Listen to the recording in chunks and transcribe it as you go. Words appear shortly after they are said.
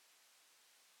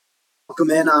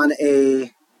Welcome in on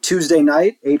a Tuesday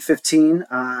night, 8:15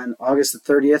 on August the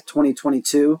 30th,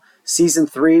 2022. Season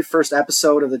 3, first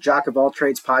episode of the Jock of All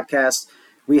Trades podcast.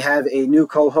 We have a new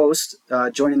co-host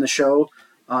joining the show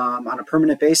on a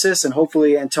permanent basis, and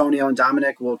hopefully Antonio and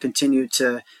Dominic will continue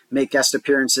to make guest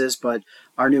appearances. But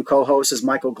our new co-host is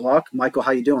Michael Gluck. Michael,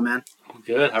 how you doing, man?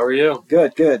 Good. How are you?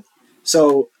 Good.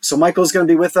 So Michael's going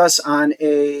to be with us on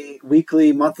a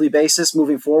weekly, monthly basis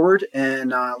moving forward,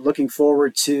 and looking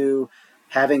forward to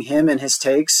having him and his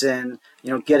takes, and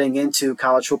getting into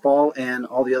college football and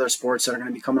all the other sports that are going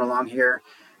to be coming along here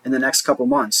in the next couple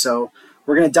months. So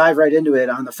we're going to dive right into it.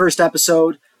 On the first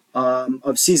episode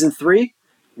of season 3,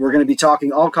 we're going to be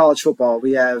talking all college football.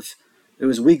 It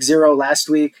was week 0 last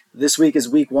week. This week is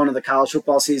week 1 of the college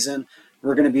football season.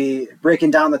 We're going to be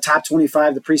breaking down the top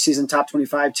 25, the preseason top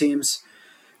 25 teams.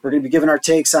 We're going to be giving our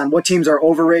takes on what teams are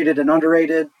overrated and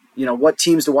underrated, what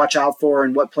teams to watch out for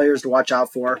and what players to watch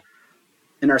out for.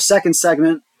 In our second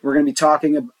segment, we're going to be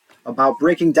talking about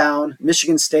breaking down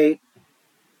Michigan State,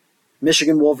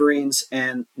 Michigan Wolverines,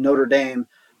 and Notre Dame,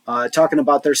 talking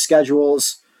about their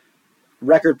schedules,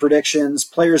 record predictions,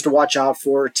 players to watch out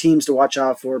for, teams to watch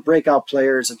out for, breakout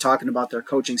players, and talking about their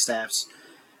coaching staffs.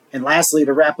 And lastly,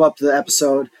 to wrap up the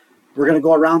episode, we're going to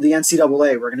go around the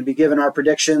NCAA. We're going to be giving our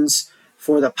predictions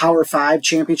for the Power 5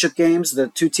 championship games, the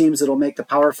 2 teams that will make the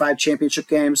Power 5 championship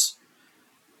games.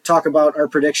 Talk about our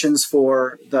predictions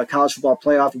for the college football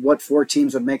playoff, what 4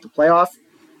 teams would make the playoff.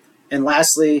 And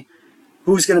lastly,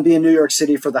 who's going to be in New York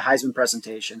City for the Heisman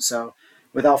presentation. So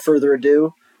without further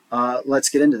ado, let's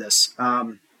get into this.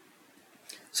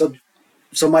 So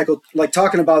Michael,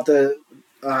 talking about the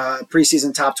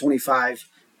preseason top 25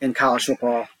 in college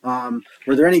football,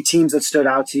 were there any teams that stood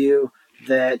out to you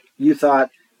that you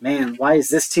thought, man, why is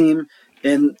this team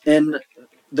in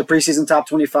the preseason top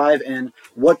 25, and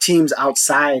what teams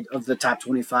outside of the top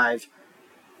 25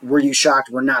 were you shocked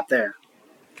were not there?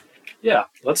 Yeah,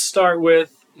 let's start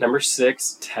with number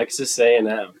 6, Texas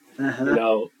A&M.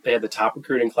 Uh-huh. They had the top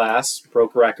recruiting class,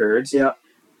 broke records. Yeah.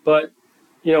 But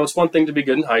it's one thing to be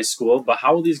good in high school, but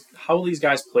how will these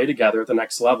guys play together at the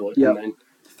next level? Yep. And then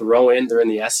they're in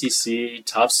the SEC,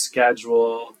 tough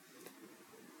schedule.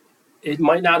 It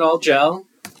might not all gel,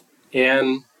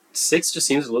 and 6 just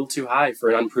seems a little too high for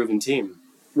an unproven team.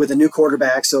 With a new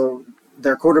quarterback, so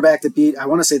their quarterback that beat, I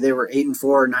want to say they were 8-4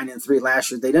 or 9-3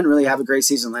 last year. They didn't really have a great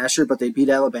season last year, but they beat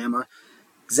Alabama.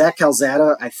 Zach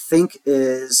Calzada, I think,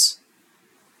 he's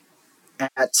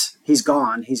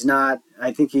gone. He's not,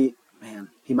 I think he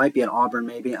might be at Auburn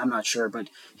maybe. I'm not sure, but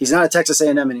he's not at Texas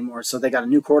A&M anymore. So they got a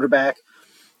new quarterback.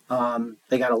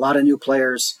 They got a lot of new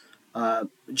players.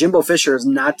 Jimbo Fisher has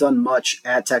not done much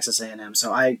at Texas A&M,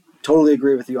 so I totally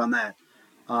agree with you on that.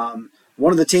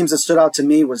 One of the teams that stood out to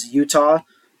me was Utah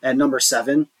at number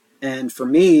 7. And for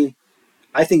me,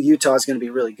 I think Utah is going to be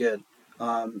really good.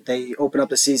 They open up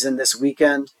the season this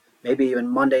weekend, maybe even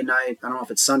Monday night. I don't know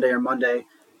if it's Sunday or Monday,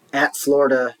 at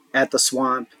Florida, at the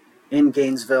Swamp, in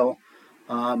Gainesville.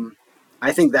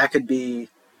 I think that could be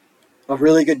a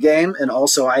really good game. And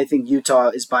also, I think Utah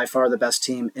is by far the best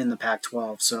team in the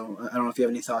Pac-12. So I don't know if you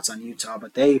have any thoughts on Utah,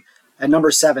 but at number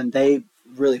 7, they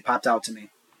really popped out to me.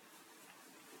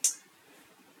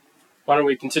 Why don't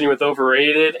we continue with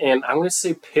overrated? And I'm going to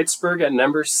say Pittsburgh at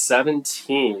number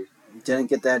 17. Didn't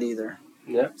get that either.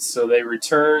 Yep. So they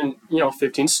return,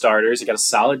 15 starters. They got a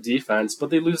solid defense, but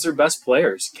they lose their best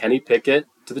players. Kenny Pickett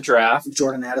to the draft.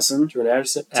 Jordan Addison to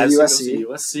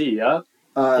USC. Yep.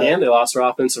 And they lost their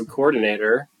offensive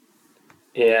coordinator.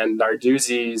 And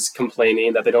Narduzzi's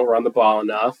complaining that they don't run the ball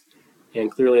enough. And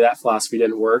clearly that philosophy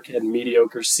didn't work. Had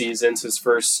mediocre seasons his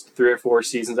first 3 or 4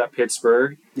 seasons at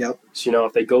Pittsburgh. Yep. So,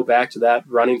 if they go back to that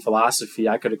running philosophy,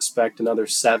 I could expect another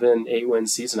 7-8 win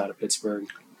season out of Pittsburgh.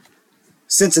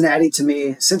 Cincinnati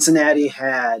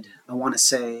had, I want to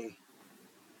say,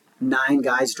 9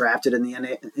 guys drafted in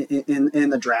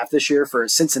the draft this year. For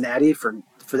Cincinnati, for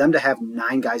them to have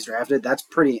 9 guys drafted, that's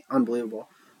pretty unbelievable.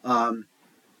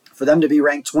 For them to be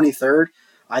ranked 23rd,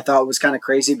 I thought it was kind of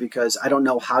crazy, because I don't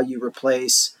know how you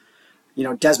replace,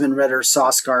 Desmond Ridder,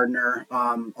 Sauce Gardner,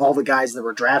 all the guys that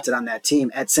were drafted on that team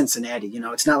at Cincinnati.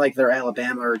 It's not like they're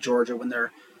Alabama or Georgia when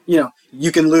they're,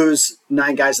 you can lose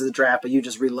 9 guys to the draft, but you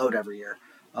just reload every year.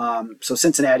 So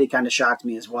Cincinnati kind of shocked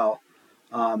me as well.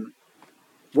 One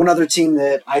other team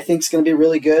that I think is going to be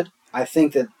really good, I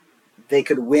think that they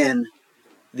could win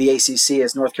the ACC,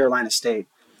 is North Carolina State.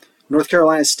 North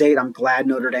Carolina State, I'm glad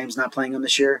Notre Dame's not playing them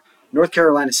this year. North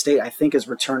Carolina State, I think, is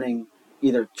returning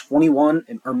either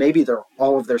 21 or maybe they're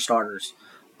all of their starters.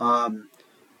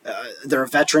 They're a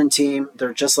veteran team.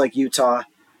 They're just like Utah.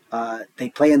 They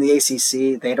play in the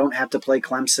ACC. They don't have to play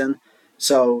Clemson.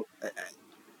 So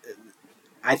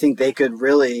I think they could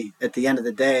really, at the end of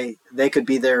the day, they could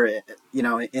be there,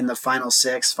 in the final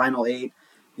 6, final 8,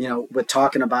 with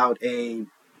talking about a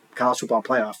college football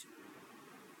playoff.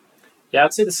 Yeah,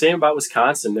 I'd say the same about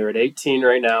Wisconsin. They're at 18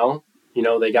 right now.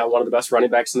 They got one of the best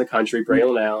running backs in the country,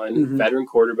 Braylon Allen, veteran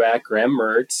quarterback, Graham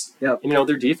Mertz. Yep.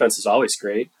 Their defense is always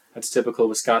great. That's typical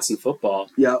Wisconsin football.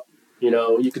 Yep.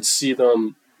 You could see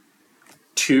them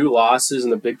 2 losses in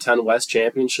the Big Ten West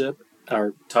Championship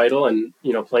or title and,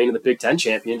 playing in the Big Ten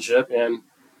Championship and,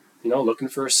 looking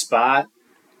for a spot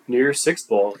near 6th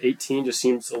Bowl. 18 just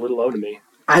seems a little low to me.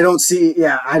 I don't see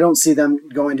them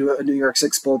going to a New York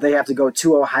Six Bowl. They have to go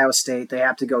to Ohio State. They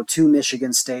have to go to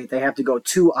Michigan State. They have to go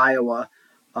to Iowa.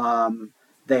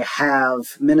 They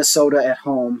have Minnesota at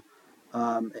home,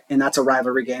 and that's a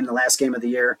rivalry game, the last game of the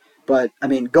year. But,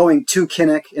 going to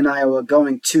Kinnick in Iowa,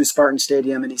 going to Spartan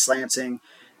Stadium in East Lansing,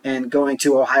 and going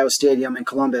to Ohio Stadium in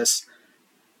Columbus,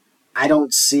 I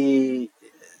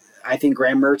think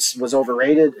Graham Mertz is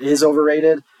overrated.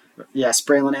 Yes,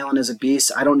 Braylon Allen is a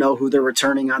beast. I don't know who they're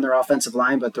returning on their offensive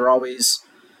line, but they're always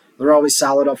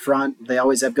solid up front. They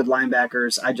always have good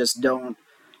linebackers. I just don't,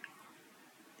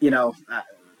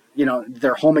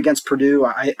 they're home against Purdue.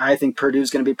 I think Purdue's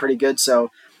going to be pretty good. So,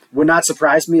 would not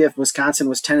surprise me if Wisconsin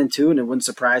was 10-2, and it wouldn't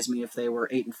surprise me if they were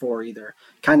 8-4 either.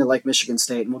 Kind of like Michigan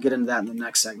State, and we'll get into that in the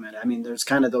next segment. There's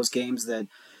kind of those games that,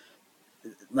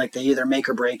 like, they either make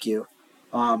or break you.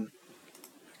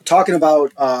 Talking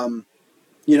about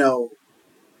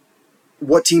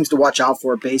what teams to watch out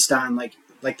for based on like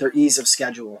their ease of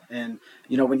schedule. And,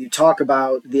 when you talk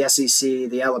about the SEC,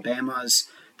 the Alabamas,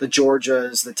 the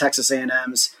Georgias, the Texas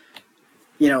A&Ms,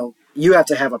 you have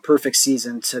to have a perfect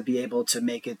season to be able to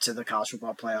make it to the college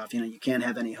football playoff. You can't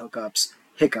have any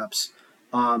hiccups.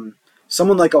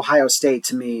 Someone like Ohio State,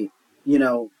 to me,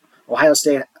 Ohio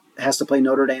State has to play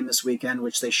Notre Dame this weekend,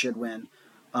 which they should win.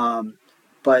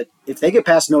 But if they get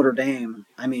past Notre Dame,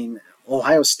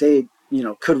 Ohio State,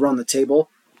 could run the table.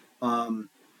 I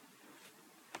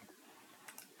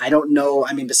don't know.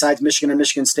 Besides Michigan and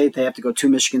Michigan State, they have to go to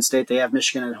Michigan State. They have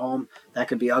Michigan at home. That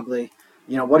could be ugly.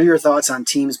 What are your thoughts on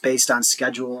teams based on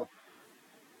schedule,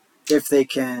 if they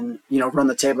can, run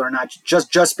the table or not,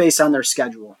 just based on their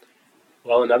schedule?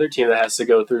 Well, another team that has to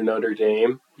go through Notre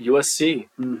Dame, USC.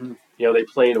 Mm-hmm. They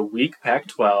play in a weak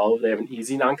Pac-12. They have an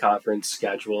easy non-conference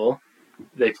schedule.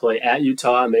 They play at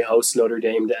Utah, and they host Notre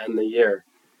Dame to end the year.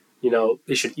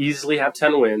 They should easily have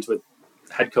 10 wins with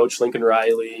head coach Lincoln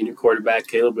Riley, new quarterback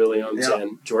Caleb Williams,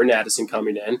 and Jordan Addison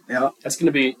coming in. Yeah. That's going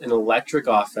to be an electric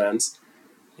offense.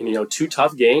 And, 2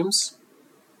 tough games,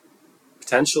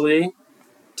 potentially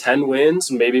 10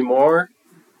 wins, maybe more,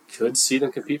 could see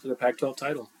them compete for the Pac-12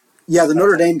 title. Yeah, the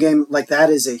Notre Dame game, that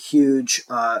is a huge,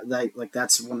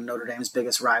 that's one of Notre Dame's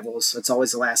biggest rivals. It's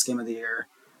always the last game of the year.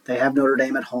 They have Notre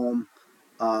Dame at home.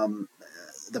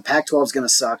 The Pac-12 is going to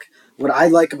suck. What I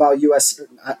like about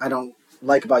I don't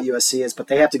like about USC is, but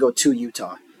they have to go to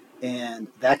Utah. And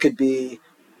that could be,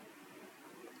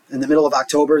 in the middle of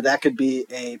October, that could be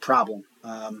a problem.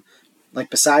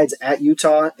 Besides at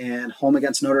Utah and home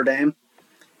against Notre Dame,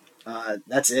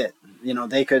 that's it.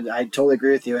 They could, I totally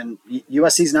agree with you. And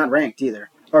USC's not ranked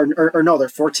either. Or no, they're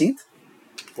 14th?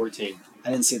 14.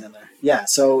 I didn't see them there. Yeah,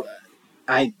 so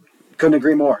I couldn't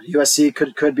agree more. USC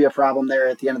could be a problem there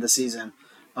at the end of the season.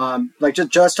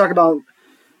 Just talk about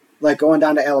going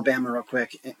down to Alabama real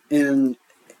quick. In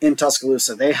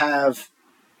Tuscaloosa, they have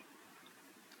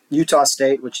Utah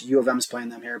State, which U of M is playing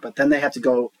them here, but then they have to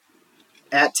go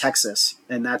at Texas,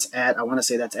 and that's at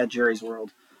Jerry's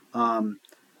World.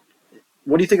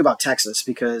 What do you think about Texas?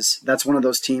 Because that's one of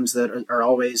those teams that are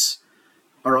always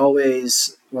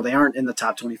well, they aren't in the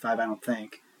top 25, I don't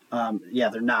think.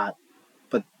 They're not.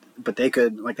 But they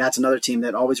could, that's another team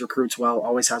that always recruits well,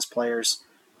 always has players,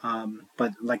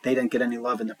 but they didn't get any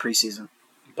love in the preseason.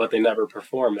 But they never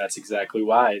perform. That's exactly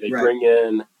why. They bring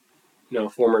in,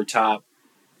 former top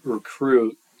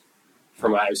recruit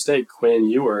from Ohio State, Quinn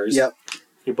Ewers. Yep.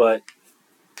 But,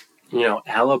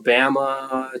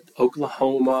 Alabama,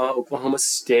 Oklahoma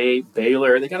State,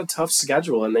 Baylor, they got a tough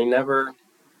schedule, and they never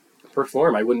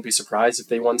perform. I wouldn't be surprised if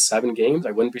they won 7 games.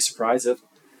 I wouldn't be surprised if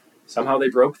somehow they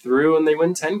broke through and they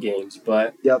win 10 games.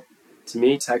 But to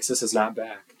me, Texas is not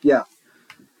back. Yeah.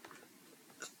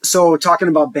 So talking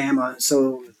about Bama,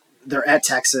 so they're at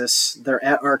Texas, they're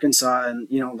at Arkansas, and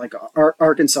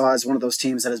Arkansas is one of those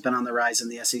teams that has been on the rise in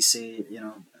the SEC.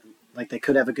 They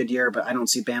could have a good year, but I don't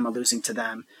see Bama losing to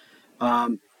them.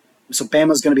 So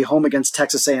Bama's going to be home against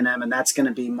Texas A&M, and that's going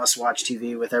to be must-watch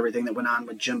TV with everything that went on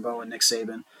with Jimbo and Nick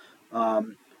Saban.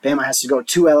 Bama has to go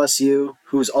to LSU,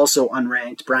 who's also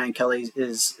unranked. Brian Kelly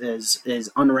is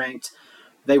unranked.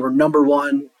 They were number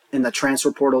one in the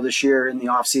transfer portal this year in the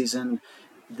offseason.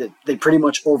 They pretty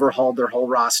much overhauled their whole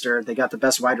roster. They got the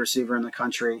best wide receiver in the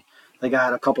country. They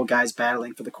got a couple guys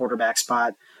battling for the quarterback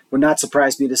spot. Would not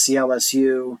surprise me to see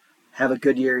LSU have a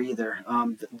good year either.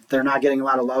 They're not getting a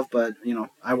lot of love, but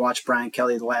I watched Brian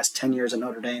Kelly the last 10 years at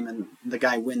Notre Dame, and the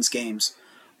guy wins games.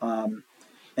 And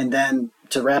then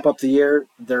to wrap up the year,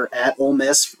 they're at Ole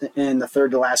Miss in the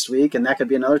third to last week, and that could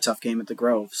be another tough game at the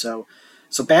Grove. So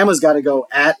Bama's got to go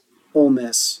at Ole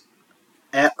Miss,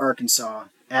 at Arkansas,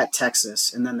 at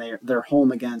Texas, and then they're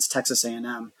home against Texas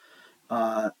A&M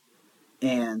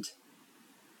and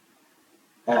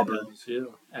Auburn.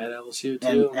 At LSU too.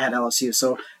 And at LSU.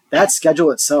 So that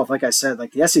schedule itself, like I said,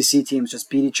 like the SEC teams just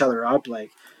beat each other up.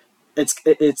 Like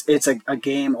it's a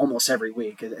game almost every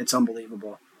week. It's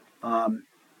unbelievable. One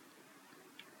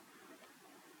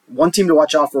team to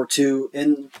watch out for too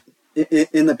in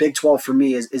the Big 12 for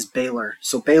me is Baylor.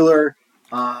 So Baylor,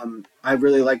 I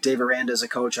really like Dave Aranda as a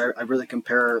coach. I really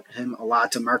compare him a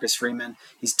lot to Marcus Freeman.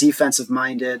 He's defensive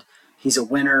minded. He's a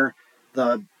winner.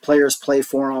 The players play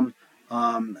for him.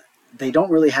 They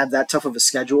don't really have that tough of a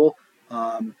schedule.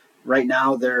 Right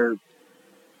now, the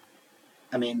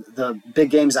big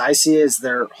games I see is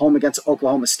they're home against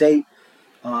Oklahoma State.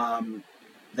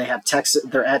 They have Texas.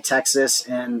 They're at Texas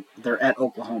and they're at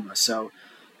Oklahoma. So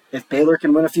if Baylor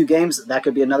can win a few games, that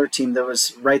could be another team that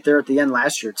was right there at the end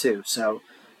last year too. So,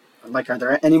 are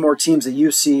there any more teams that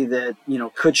you see that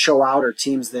could show out, or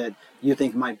teams that you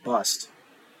think might bust?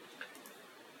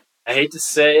 I hate to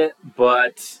say it,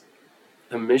 but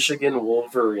the Michigan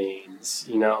Wolverines,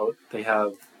 they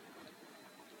have,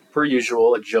 per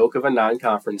usual, a joke of a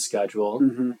non-conference schedule.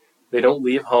 Mm-hmm. They don't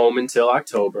leave home until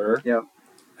October. Yep.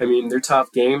 Their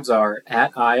top games are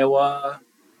at Iowa,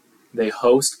 they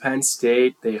host Penn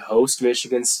State, they host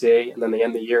Michigan State, and then they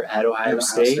end the year at Ohio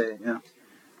State. Yeah.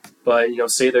 But,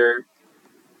 say they're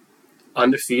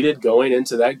undefeated going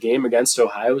into that game against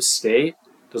Ohio State.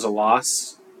 Does a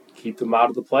loss keep them out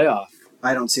of the playoff?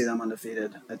 I don't see them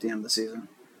undefeated at the end of the season.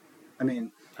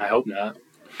 I hope not.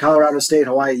 Colorado State,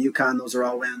 Hawaii, UConn, those are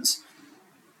all wins.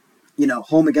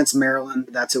 Home against Maryland,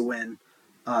 that's a win.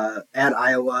 At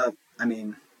Iowa,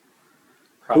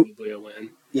 probably a win.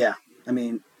 Yeah.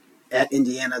 At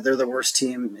Indiana, they're the worst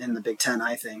team in the Big Ten,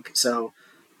 I think. So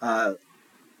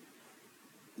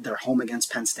they're home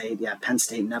against Penn State. Yeah, Penn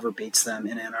State never beats them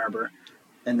in Ann Arbor.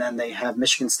 And then they have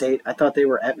Michigan State. I thought they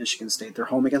were at Michigan State. They're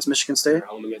home against Michigan State? They're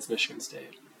home against Michigan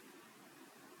State.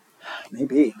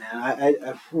 Maybe, man.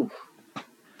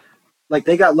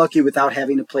 They got lucky without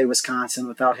having to play Wisconsin,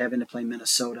 without having to play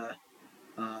Minnesota.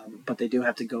 But they do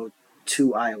have to go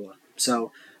to Iowa.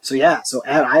 So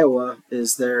at Iowa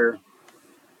is their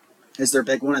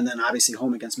big one, and then obviously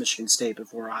home against Michigan State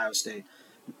before Ohio State.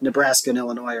 Nebraska and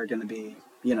Illinois are going to be,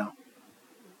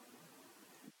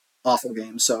 awful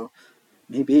games. So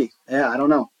maybe, yeah, I don't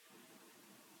know.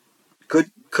 Could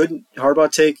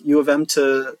Harbaugh take U of M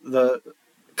to the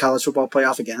college football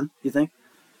playoff again, you think?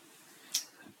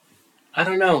 I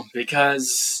don't know,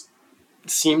 because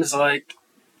it seems like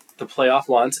the playoff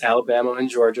wants Alabama and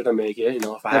Georgia to make it. If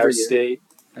Ohio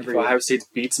State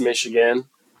beats Michigan,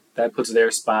 that puts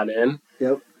their spot in.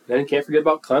 Yep. Then you can't forget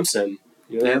about Clemson.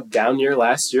 They had a down year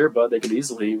last year, but they could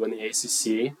easily win the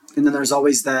ACC. And then there's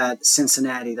always that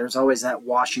Cincinnati. There's always that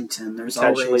Washington. There's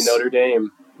potentially always Notre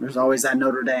Dame. There's always that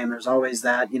Notre Dame. There's always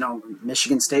that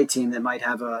Michigan State team that might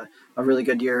have a really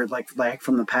good year, like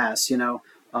from the past.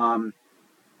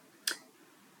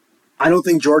 I don't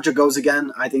think Georgia goes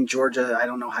again. I think Georgia, I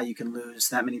don't know how you can lose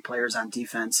that many players on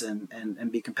defense and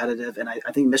be competitive. And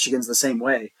I think Michigan's the same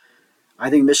way. I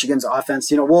think Michigan's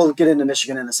offense, we'll get into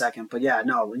Michigan in a second. But yeah,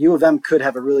 no, U of M could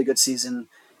have a really good season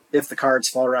if the cards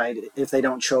fall right, if they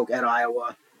don't choke at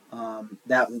Iowa.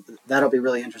 That'll be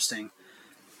really interesting.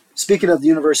 Speaking of the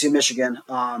University of Michigan,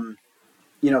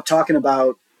 talking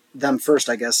about them first,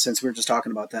 I guess, since we were just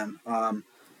talking about them.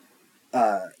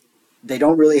 They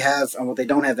don't really have, they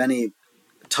don't have any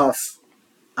tough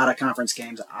out-of-conference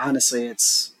games. Honestly,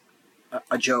 it's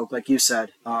a joke, like you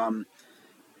said.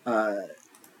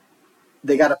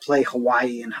 They got to play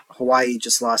Hawaii, and Hawaii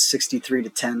just lost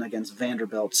 63-10 against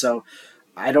Vanderbilt. So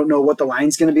I don't know what the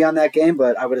line's going to be on that game,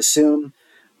 but I would assume,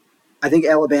 I think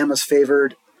Alabama's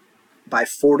favored by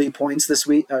 40 points this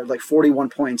week, or 41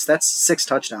 points. That's 6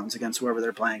 touchdowns against whoever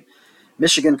they're playing.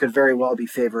 Michigan could very well be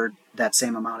favored that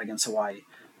same amount against Hawaii.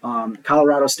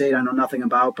 Colorado State, I know nothing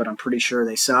about, but I'm pretty sure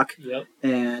they suck. Yep.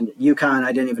 And UConn,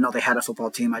 I didn't even know they had a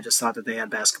football team. I just thought that they had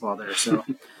basketball there.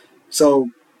 So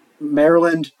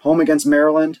Maryland, home against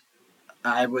Maryland,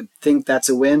 I would think that's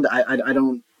a win.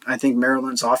 I think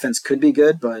Maryland's offense could be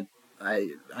good, but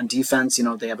On defense,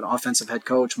 they have an offensive head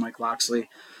coach, Mike Loxley.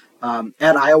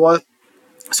 At Iowa,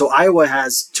 so Iowa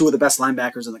has two of the best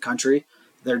linebackers in the country.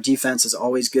 Their defense is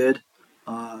always good.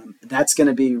 That's going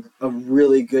to be a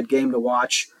really good game to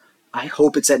watch. I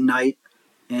hope it's at night,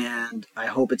 and I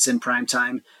hope it's in prime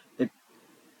time.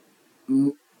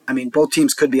 Both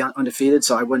teams could be undefeated,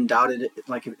 so I wouldn't doubt it.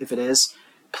 Like if it is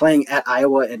playing at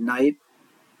Iowa at night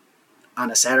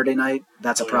on a Saturday night,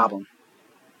 that's a problem.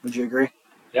 Would you agree?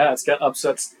 Yeah, it's got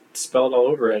upsets spelled all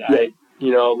over it. Yeah.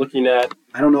 Looking at...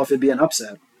 I don't know if it'd be an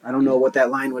upset. I don't know what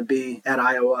that line would be at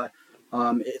Iowa,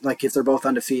 if they're both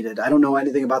undefeated. I don't know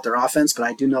anything about their offense, but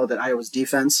I do know that Iowa's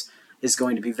defense is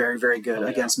going to be very, very good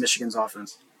against Michigan's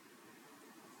offense.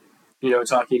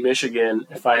 Talking Michigan,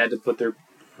 if I had to put their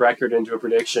record into a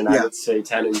prediction, I would say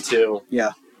 10-2.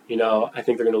 Yeah. I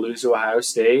think they're going to lose to Ohio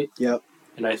State. Yep.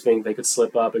 And I think they could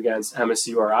slip up against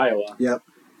MSU or Iowa. Yep.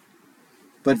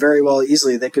 But very well,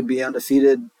 easily, they could be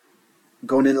undefeated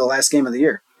going into the last game of the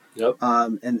year. Yep.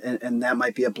 And that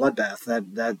might be a bloodbath.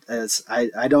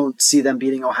 I don't see them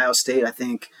beating Ohio State. I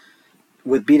think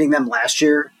with beating them last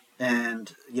year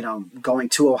and going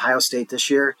to Ohio State this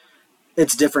year,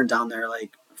 it's different down there.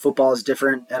 Like football is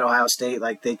different at Ohio State.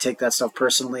 Like they take that stuff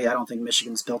personally. I don't think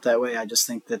Michigan's built that way. I just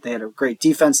think that they had a great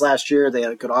defense last year. They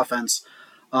had a good offense.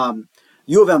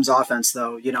 U of M's offense,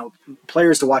 though,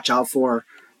 players to watch out for.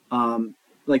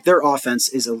 Their offense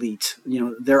is elite.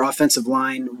 Their offensive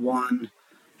line won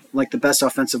the best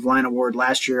offensive line award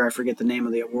last year. I forget the name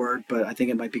of the award, but I think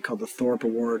it might be called the Thorpe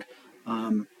Award.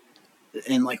 And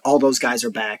all those guys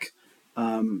are back.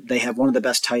 They have one of the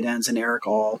best tight ends in Eric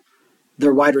All.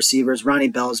 Their wide receivers, Ronnie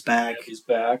Bell's back. Yeah, he's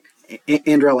back.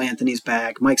 Andrell Anthony's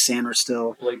back. Mike Sanders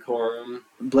still. Blake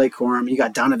Corum. You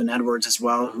got Donovan Edwards as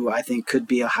well, who I think could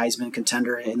be a Heisman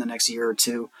contender in the next year or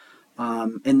two.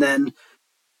 And then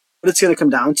what it's going to come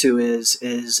down to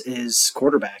is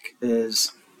quarterback.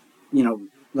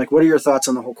 What are your thoughts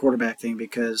on the whole quarterback thing?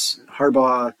 Because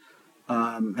Harbaugh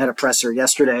had a presser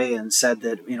yesterday and said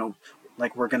that,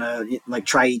 we're going to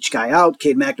try each guy out.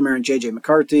 Cade McNamara and J.J.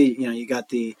 McCarthy. You got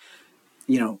the,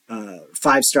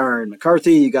 5-star in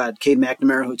McCarthy. You got Cade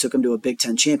McNamara, who took him to a Big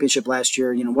Ten championship last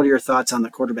year. What are your thoughts on the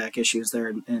quarterback issues there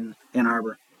in Ann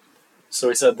Arbor? So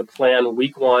he said the plan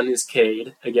week 1 is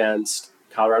Cade against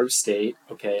Colorado State.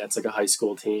 Okay, that's like a high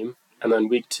school team. And then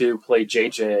week 2, play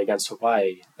JJ against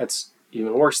Hawaii. That's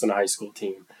even worse than a high school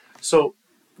team. So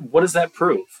what does that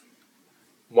prove?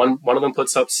 One of them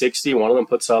puts up 60, one of them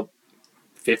puts up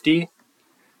 50.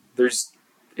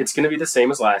 It's going to be the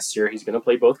same as last year. He's going to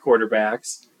play both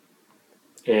quarterbacks.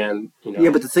 And, Yeah,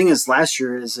 but the thing is, last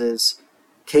year is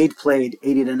Cade played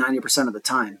 80 to 90% of the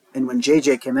time. And when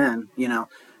JJ came in,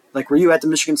 were you at the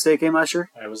Michigan State game last year?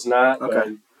 I was not. Okay. But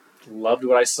I loved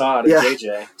what I saw out of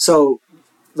JJ. So,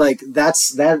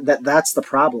 that's the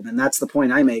problem, and that's the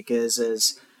point I make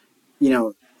is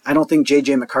I don't think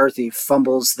J.J. McCarthy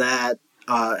fumbles that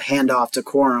handoff to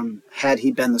Corum had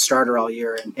he been the starter all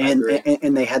year,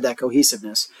 and they had that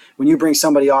cohesiveness. When you bring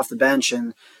somebody off the bench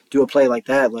and do a play like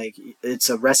that, it's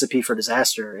a recipe for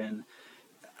disaster. And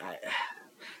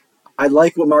I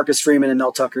like what Marcus Freeman and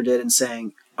Mel Tucker did in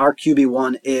saying our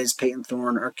QB1 is Peyton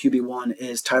Thorne, our QB1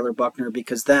 is Tyler Buckner,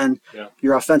 because then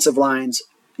your offensive lines,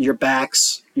 your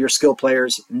backs, your skill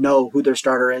players know who their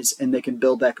starter is, and they can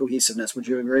build that cohesiveness. Would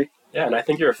you agree? Yeah, and I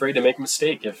think you're afraid to make a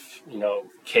mistake if,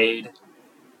 Cade,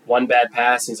 one bad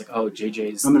pass, and he's like, oh,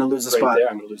 JJ's I'm going to lose the spot. There.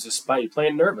 I'm going to lose the spot. You're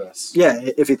playing nervous. Yeah,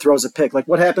 if he throws a pick.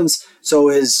 What happens,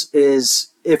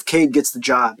 is if Cade gets the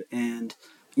job and,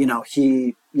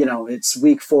 it's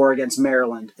week 4 against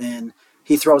Maryland and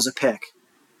he throws a pick.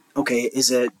 Okay, is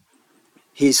it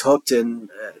he's hooked and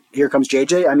here comes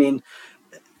JJ? I mean,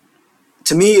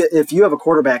 to me, if you have a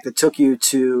quarterback that took you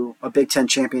to a Big Ten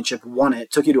championship, won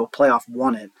it, took you to a playoff,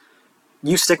 won it,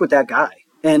 you stick with that guy.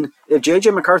 And if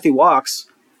J.J. McCarthy walks,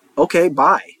 okay,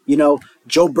 bye.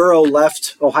 Joe Burrow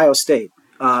left Ohio State.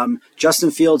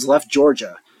 Justin Fields left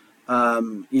Georgia.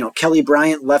 Kelly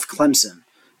Bryant left Clemson.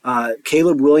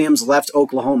 Caleb Williams left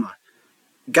Oklahoma.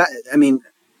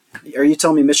 Are you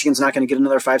telling me Michigan's not going to get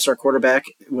another 5-star quarterback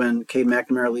when Cade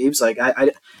McNamara leaves?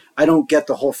 I don't get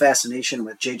the whole fascination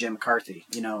with J.J. McCarthy.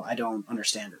 I don't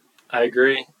understand it. I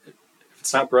agree. If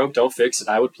it's not broke, don't fix it.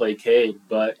 I would play Cade,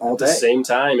 but at the same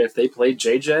time, if they played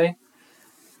J.J.,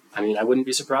 I wouldn't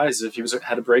be surprised if he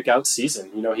had a breakout season.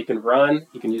 He can run,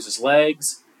 he can use his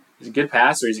legs. He's a good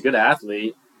passer, he's a good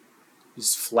athlete.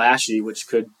 He's flashy, which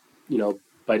could,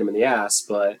 bite him in the ass,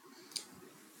 but...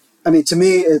 to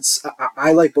me,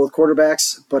 I like both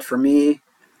quarterbacks, but for me,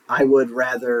 I would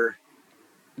rather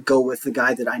go with the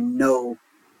guy that I know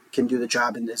can do the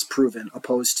job and is proven,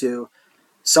 opposed to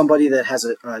somebody that has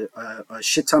a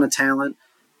shit ton of talent.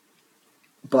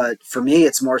 But for me,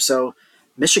 it's more so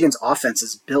Michigan's offense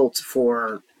is built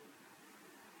for,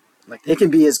 like, they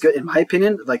can be as good, in my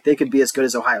opinion, like they could be as good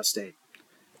as Ohio State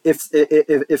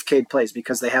if Cade plays,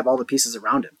 because they have all the pieces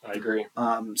around him. I agree.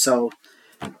 So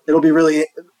it'll be really.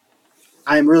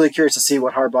 I'm really curious to see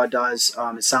what Harbaugh does.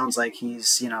 It sounds like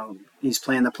he's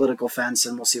playing the political fence,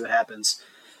 and we'll see what happens.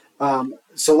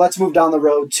 So let's move down the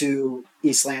road to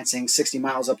East Lansing, 60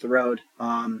 miles up the road.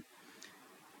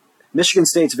 Michigan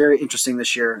State's very interesting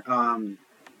this year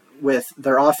with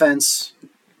their offense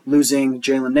losing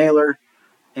Jalen Naylor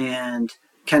and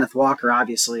Kenneth Walker,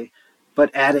 obviously, but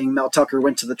adding Mel Tucker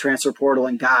went to the transfer portal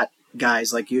and got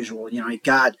guys like usual. He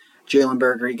got Jalen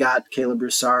Berger, he got Caleb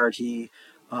Broussard,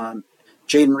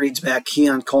 Jaden Reed's back,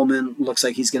 Keon Coleman looks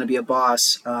like he's going to be a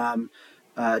boss.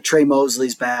 Trey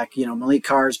Mosley's back, Malik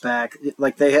Carr's back.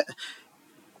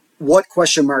 What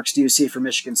question marks do you see for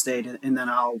Michigan State? And then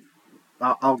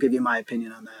I'll give you my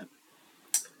opinion on that.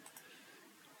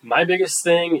 My biggest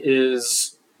thing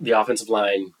is the offensive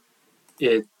line.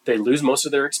 They lose most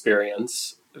of their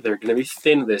experience. They're going to be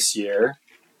thin this year,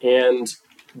 and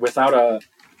without a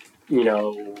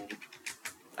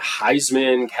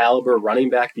Heisman caliber running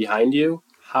back behind you,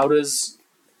 how does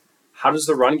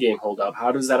the run game hold up?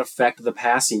 How does that affect the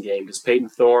passing game? Does Peyton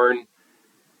Thorne,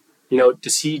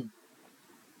 does he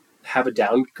have a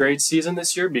downgrade season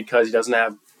this year because he doesn't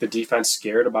have the defense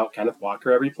scared about Kenneth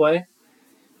Walker every play?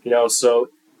 So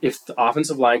if the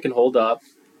offensive line can hold up,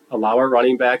 allow our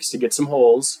running backs to get some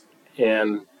holes,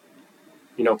 and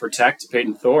protect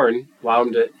Peyton Thorne, allow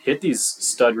him to hit these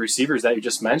stud receivers that you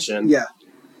just mentioned. Yeah,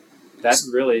 that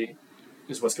really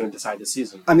is what's going to decide the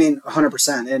season. I mean,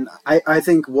 100%. And I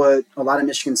think what a lot of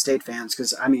Michigan State fans,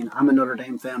 because I'm a Notre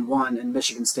Dame fan 1 and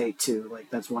Michigan State 2, like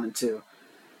that's 1 and 2.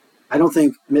 I don't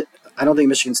think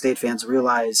Michigan State fans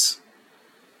realize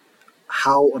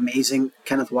how amazing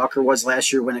Kenneth Walker was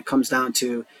last year when it comes down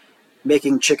to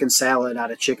making chicken salad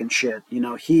out of chicken shit.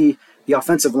 The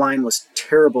offensive line was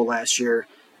terrible last year,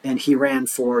 and he ran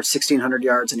for 1,600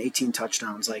 yards and 18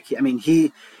 touchdowns.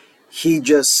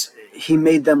 He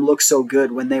made them look so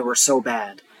good when they were so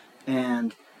bad.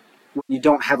 And when you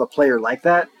don't have a player like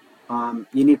that,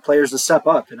 you need players to step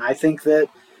up. And I think that,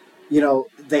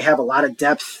 they have a lot of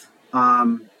depth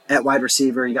at wide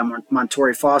receiver. You got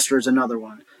Montori Foster is another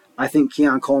one. I think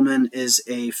Keon Coleman is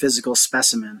a physical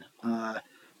specimen. I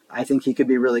think he could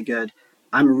be really good.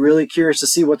 I'm really curious to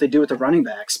see what they do with the running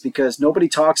backs, because nobody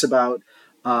talks about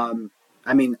I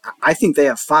think they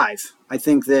have 5. I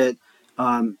think that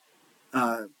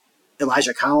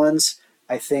Elijah Collins,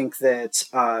 I think that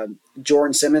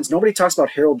Jordan Simmons, nobody talks about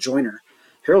Harold Joyner.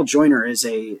 Harold Joyner is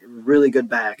a really good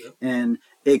back, and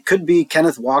it could be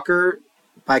Kenneth Walker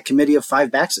by committee of 5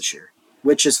 backs this year,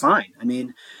 which is fine.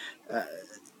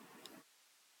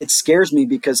 It scares me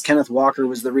because Kenneth Walker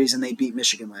was the reason they beat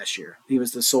Michigan last year. He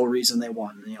was the sole reason they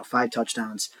won. 5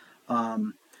 touchdowns.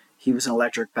 He was an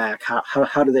electric back.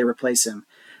 How do they replace him?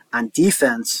 On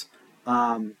defense,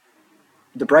 the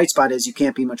bright spot is you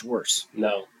can't be much worse.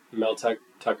 No. Mel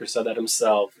Tucker said that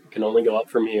himself. It can only go up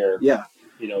from here. Yeah.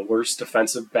 Worst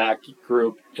defensive back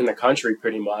group in the country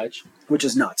pretty much. Which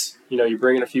is nuts. You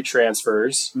bring in a few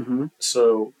transfers. Mm-hmm.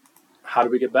 So how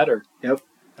do we get better? Yep.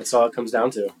 That's all it comes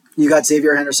down to. You got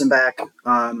Xavier Henderson back.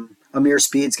 Amir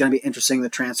Speed's going to be interesting, the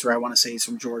transfer. I want to say he's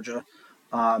from Georgia.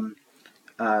 You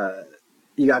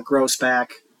got Gross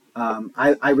back.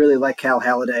 I really like Cal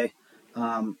Halliday.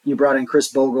 You brought in Chris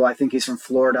Bogle. I think he's from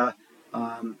Florida.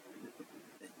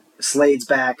 Slade's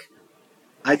back.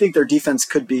 I think their defense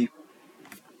could be,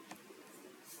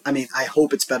 I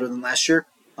hope it's better than last year.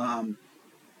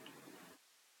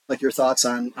 Your thoughts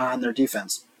on their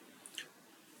defense?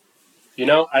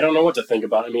 I don't know what to think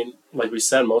about. Like we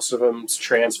said, most of them's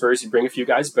transfers. You bring a few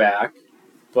guys back,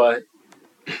 but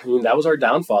that was our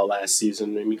downfall last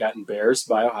season. We got embarrassed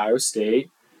by Ohio State.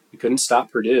 We couldn't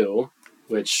stop Purdue,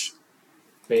 which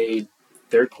made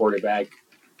their quarterback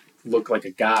look like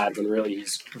a god when really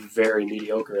he's very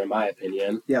mediocre in my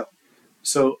opinion. Yeah.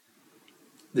 So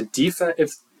the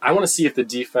defense, I want to see if the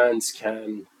defense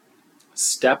can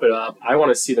step it up. I want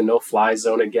to see the no-fly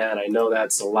zone again. I know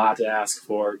that's a lot to ask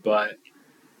for, but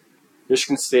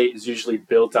Michigan State is usually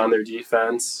built on their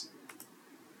defense,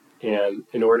 and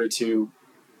in order to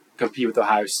compete with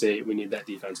Ohio State, we need that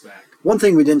defense back. One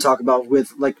thing we didn't talk about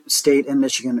with State and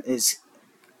Michigan is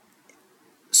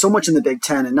so much in the Big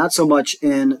Ten and not so much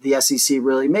in the SEC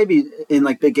really. Maybe in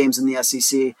big games in the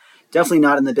SEC. Definitely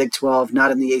not in the Big 12,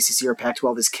 not in the ACC or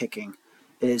Pac-12 is kicking,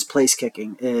 is place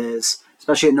kicking, is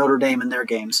especially at Notre Dame in their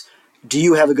games. Do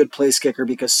you have a good place kicker?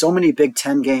 Because so many Big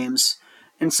Ten games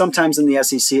and sometimes in the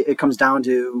SEC, it comes down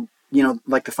to,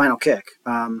 like the final kick.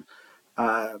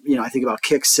 I think about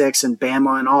kick six and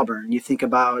Bama and Auburn. You think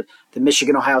about the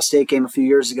Michigan-Ohio State game a few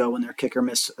years ago when their kicker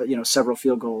missed, several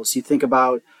field goals. You think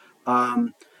about,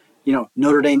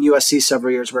 Notre Dame USC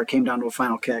several years where it came down to a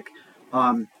final kick.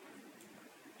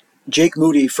 Jake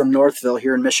Moody from Northville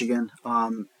here in Michigan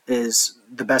is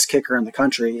the best kicker in the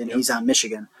country, and he's on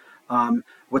Michigan.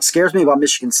 What scares me about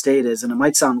Michigan State is, and it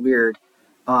might sound weird,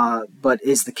 but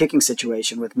is the kicking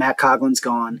situation with Matt Coughlin's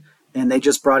gone, and they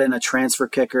just brought in a transfer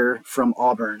kicker from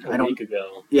Auburn. A week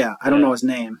ago. Yeah, I don't know his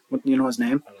name. You know his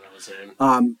name? I don't know his name.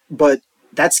 But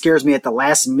that scares me at the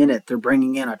last minute. They're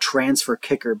bringing in a transfer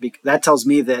kicker. That tells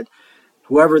me that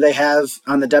whoever they have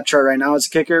on the depth chart right now as a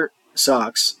kicker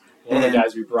sucks. One of the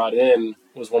guys we brought in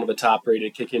was one of the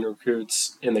top-rated kicking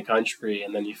recruits in the country,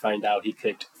 and then you find out he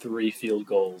kicked 3 field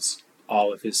goals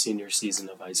all of his senior season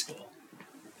of high school.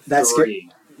 That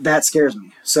scares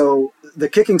me. So the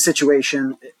kicking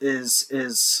situation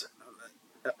is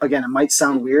again, it might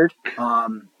sound weird,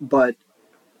 but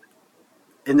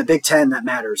in the Big Ten, that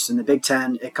matters. In the Big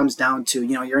Ten, it comes down to,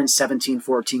 you're in 17,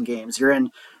 14 games. You're in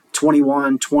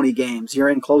 21, 20 games. You're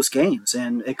in close games,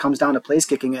 and it comes down to place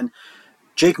kicking. And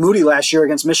Jake Moody last year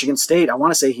against Michigan State, I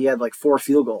want to say he had like 4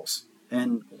 field goals.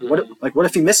 And what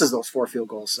if he misses those 4 field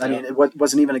goals? I mean, it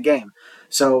wasn't even a game.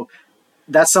 So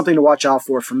that's something to watch out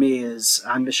for me is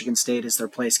on Michigan State is their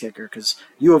place kicker, because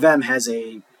U of M has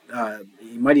he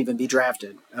might even be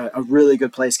drafted, a really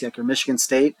good place kicker. Michigan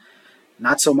State,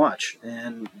 not so much.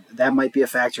 And that might be a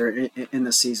factor in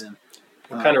the season.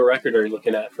 What kind of record are you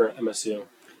looking at for MSU?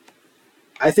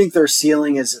 I think their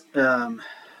ceiling is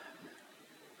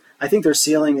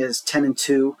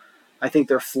 10-2. I think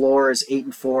their floor is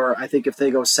 8-4. I think if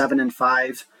they go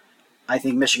 7-5, I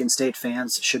think Michigan State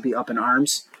fans should be up in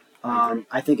arms.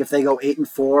 I think if they go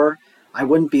 8-4, I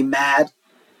wouldn't be mad,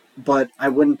 but I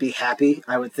wouldn't be happy.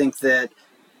 I would think that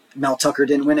Mel Tucker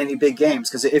didn't win any big games,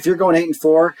 because if you're going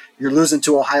 8-4, you're losing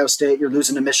to Ohio State, you're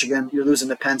losing to Michigan, you're losing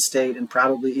to Penn State, and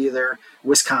probably either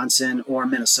Wisconsin or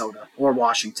Minnesota or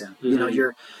Washington.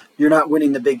 Mm-hmm. You're not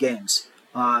winning the big games.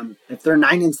 If they're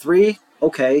 9-3,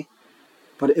 okay,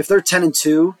 but if they're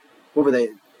 10-2, what were they?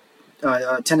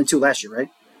 10-2 last year, right?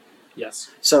 Yes.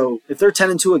 So if they're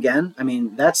 10-2 again, I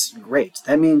mean, that's great.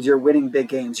 That means you're winning big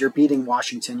games. You're beating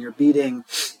Washington. You're beating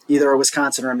either a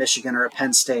Wisconsin or a Michigan or a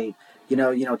Penn State.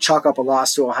 Chalk up a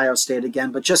loss to Ohio State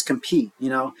again, but just compete.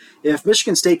 If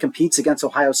Michigan State competes against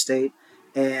Ohio State,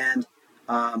 and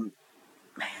I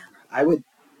would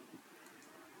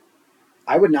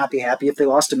not be happy if they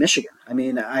lost to Michigan. I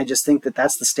mean, I just think that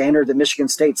that's the standard that Michigan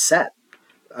State set.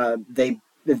 They've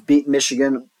beat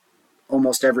Michigan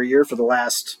almost every year for the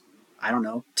last,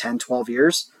 10, 12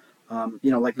 years.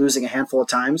 Like losing a handful of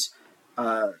times.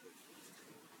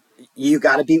 You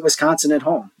got to beat Wisconsin at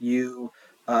home. You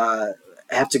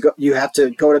have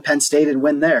to go to Penn State and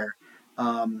win there.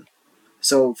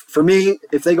 So for me,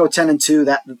 if they go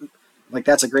 10-2,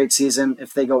 that's a great season.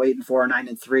 If they go 8-4 or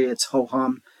 9-3, it's ho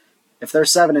hum. If they're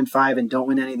 7-5 and don't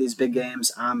win any of these big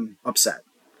games, I'm upset.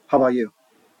 How about you?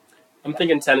 I'm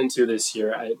thinking 10-2 this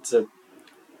year. I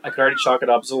could already chalk it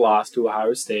up as a loss to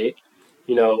Ohio State.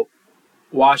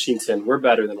 Washington, we're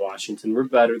better than Washington. We're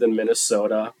better than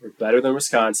Minnesota. We're better than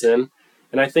Wisconsin.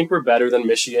 And I think we're better than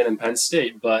Michigan and Penn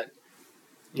State. But,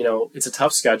 it's a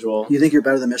tough schedule. You think you're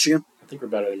better than Michigan? I think we're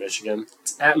better than Michigan.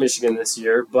 It's at Michigan this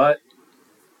year, but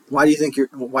Why do you think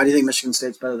Michigan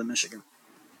State's better than Michigan?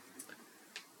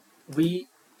 We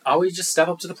always just step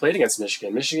up to the plate against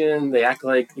Michigan. Michigan, they act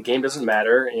like the game doesn't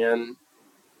matter, and,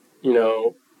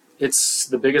 it's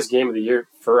the biggest game of the year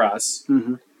for us.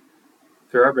 Mm-hmm.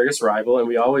 They're our biggest rival, and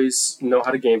we always know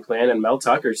how to game plan, and Mel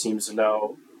Tucker seems to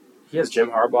know. He has Jim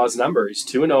Harbaugh's number. He's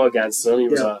 2-0 against them. He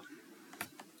was a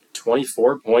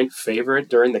 24-point favorite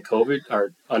during the COVID,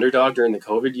 or underdog during the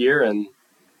COVID year, and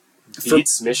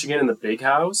beats Michigan in the Big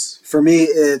House. For me,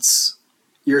 it's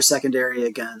your secondary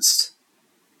against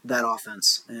that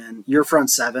offense. And your front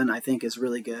seven, I think, is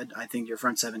really good. I think your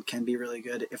front seven can be really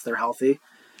good if they're healthy.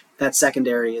 That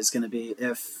secondary is going to be,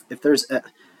 if there's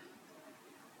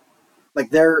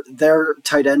their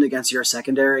tight end against your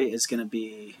secondary is going to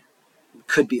be,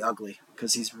 could be ugly,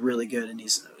 because he's really good and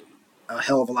he's a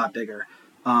hell of a lot bigger.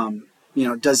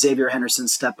 Does Xavier Henderson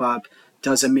step up?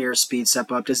 Does Amir Speed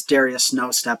step up? Does Darius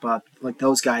Snow step up? Like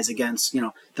those guys against,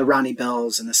 the Ronnie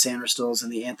Bells and the Sanderstills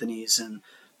and the Anthonys and,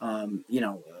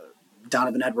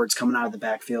 Donovan Edwards coming out of the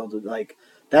backfield. Like,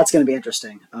 that's going to be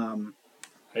interesting.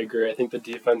 I agree. I think the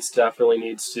defense definitely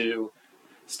needs to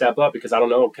step up, because I don't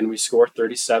know, can we score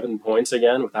 37 points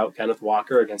again without Kenneth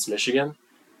Walker against Michigan?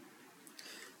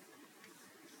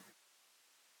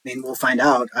 I mean, we'll find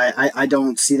out. I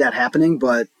don't see that happening,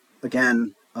 but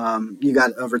again, you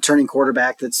got a returning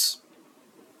quarterback that's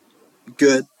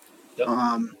good, Yep.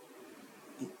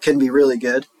 Can be really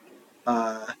good.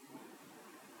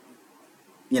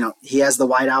 He has the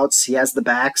wideouts, he has the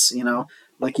backs.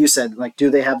 Like you said, like do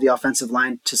they have the offensive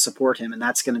line to support him, and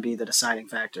that's going to be the deciding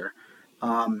factor.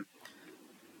 Um,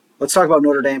 let's talk about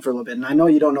Notre Dame for a little bit. And I know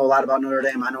you don't know a lot about Notre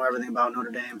Dame. I know everything about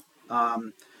Notre Dame.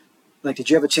 Did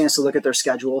you have a chance to look at their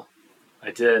schedule?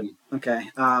 I did. Okay.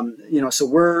 So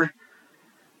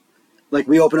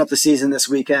we open up the season this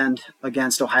weekend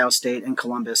against Ohio State and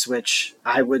Columbus, which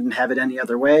I wouldn't have it any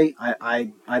other way.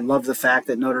 I love the fact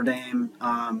that Notre Dame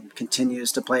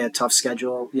continues to play a tough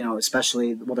schedule,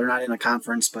 especially, well, they're not in a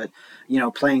conference, but,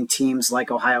 playing teams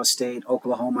like Ohio State,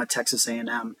 Oklahoma, Texas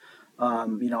A&M,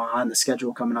 on the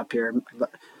schedule coming up here,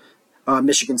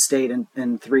 Michigan State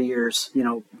in 3 years,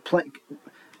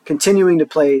 continuing to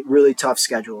play really tough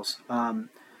schedules.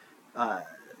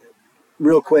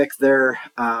 Real quick,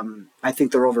 I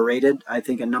think they're overrated. I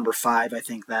think at number 5,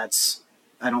 as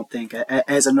a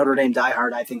Notre Dame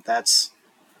diehard, I think that's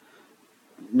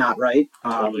not right.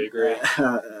 Totally agree.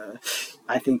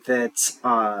 I think that,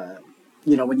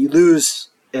 when you lose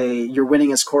your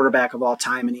winningest quarterback of all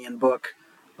time in Ian Book,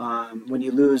 when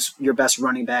you lose your best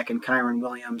running back in Kyron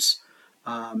Williams,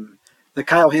 the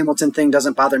Kyle Hamilton thing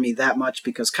doesn't bother me that much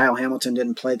because Kyle Hamilton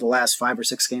didn't play the last 5 or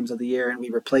 6 games of the year, and we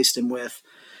replaced him with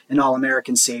an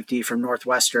All-American safety from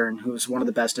Northwestern, who's one of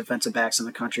the best defensive backs in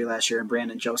the country last year,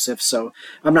 Brandon Joseph. So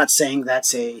I'm not saying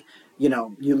that's you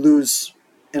lose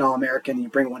an All-American and you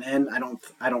bring one in. I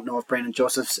don't know if Brandon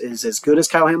Joseph is as good as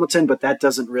Kyle Hamilton, but that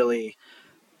doesn't really,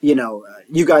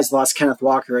 you guys lost Kenneth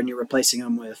Walker and you're replacing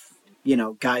him with,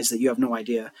 guys that you have no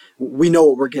idea. We know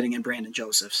what we're getting in Brandon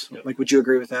Josephs. Yep. Would you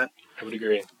agree with that? I would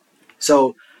agree.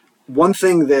 So one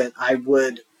thing that I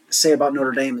would say about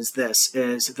Notre Dame is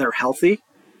they're healthy.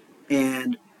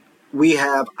 And we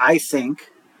have, I think,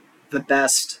 the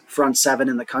best front 7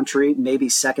 in the country, maybe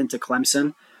second to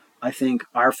Clemson. I think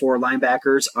our 4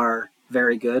 linebackers are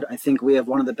very good. I think we have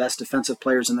one of the best defensive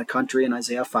players in the country in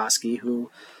Isaiah Foskey, who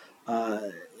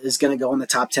is going to go in the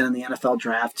top 10 in the NFL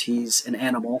draft. He's an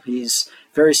animal. He's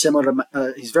very similar to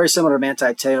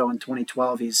Manti Te'o in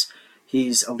 2012.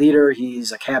 He's a leader.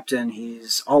 He's a captain.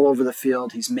 He's all over the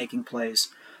field. He's making plays.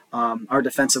 Our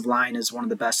defensive line is one of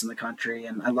the best in the country,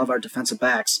 and I love our defensive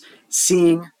backs.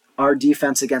 Seeing our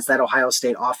defense against that Ohio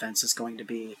State offense is going to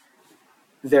be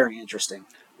very interesting.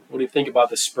 What do you think about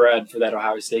the spread for that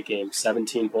Ohio State game?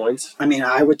 17 points? I mean,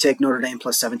 I would take Notre Dame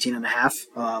plus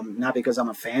 17.5, not because I'm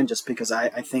a fan, just because I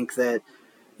think that,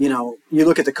 you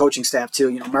look at the coaching staff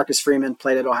too. Marcus Freeman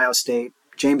played at Ohio State.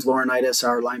 James Laurinaitis,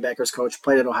 our linebackers coach,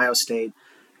 played at Ohio State.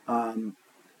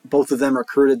 Both of them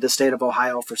recruited the state of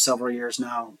Ohio for several years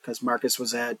now because Marcus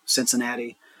was at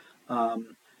Cincinnati.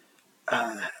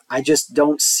 I just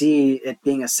don't see it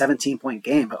being a 17-point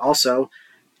game. But also,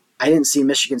 I didn't see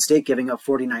Michigan State giving up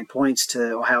 49 points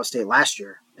to Ohio State last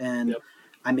year. And, yep.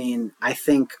 I mean, I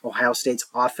think Ohio State's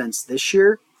offense this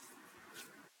year –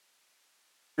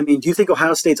 do you think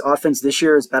Ohio State's offense this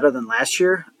year is better than last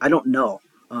year? I don't know.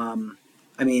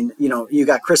 You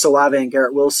got Chris Olave and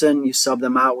Garrett Wilson. You sub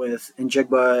them out with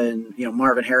Njigba and,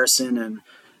 Marvin Harrison, and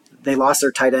they lost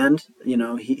their tight end.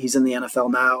 He's in the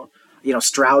NFL now.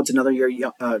 Stroud's another year.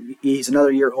 He's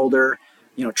another year older.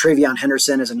 Travion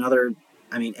Henderson is another,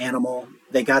 animal.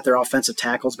 They got their offensive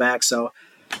tackles back. So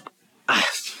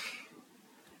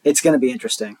it's going to be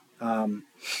interesting.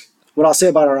 What I'll say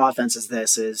about our offense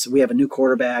is we have a new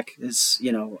quarterback.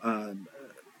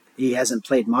 He hasn't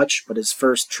played much, but his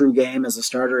first true game as a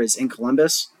starter is in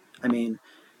Columbus.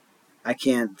 I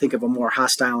can't think of a more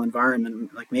hostile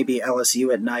environment, like maybe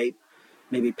LSU at night,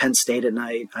 maybe Penn State at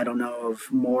night. I don't know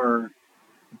of more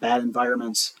bad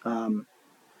environments. Our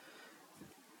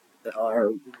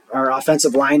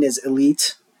offensive line is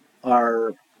elite.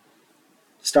 Our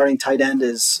starting tight end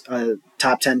is a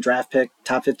top 10 draft pick,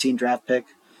 top 15 draft pick.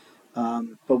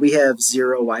 But we have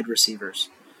 0 wide receivers.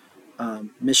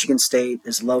 Michigan State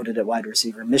is loaded at wide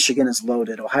receiver. Michigan is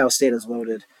loaded. Ohio State is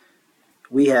loaded.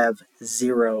 We have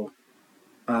 0.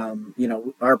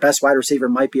 Our best wide receiver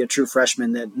might be a true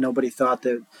freshman that nobody thought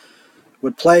that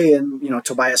would play, and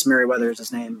Tobias Merriweather is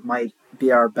his name, might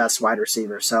be our best wide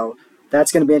receiver. So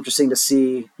that's going to be interesting to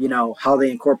see, how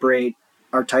they incorporate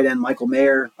our tight end Michael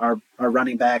Mayer, our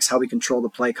running backs, how we control the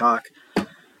play clock.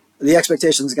 The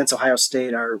expectations against Ohio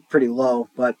State are pretty low,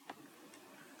 but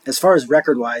as far as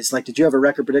record-wise, did you have a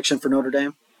record prediction for Notre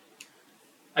Dame?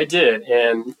 I did,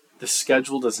 and the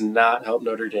schedule does not help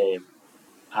Notre Dame.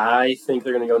 I think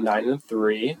they're going to go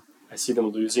 9-3. I see them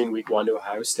losing week 1 to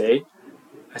Ohio State.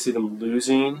 I see them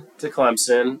losing to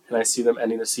Clemson, and I see them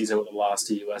ending the season with a loss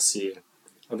to USC.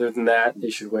 Other than that, they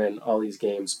should win all these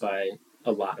games by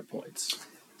a lot of points.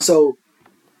 So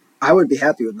I would be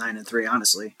happy with 9-3,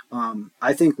 honestly.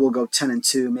 I think we'll go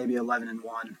 10-2, maybe 11-1.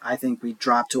 I think we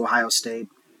drop to Ohio State.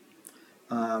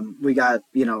 We got,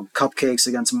 cupcakes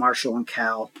against Marshall and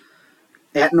Cal.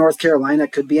 At North Carolina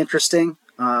could be interesting.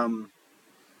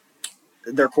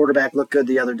 Their quarterback looked good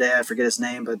the other day. I forget his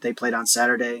name, but they played on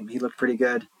Saturday. He looked pretty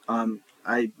good.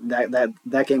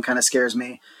 That game kind of scares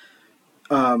me.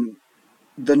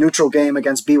 The neutral game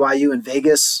against BYU in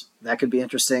Vegas, that could be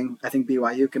interesting. I think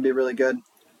BYU can be really good.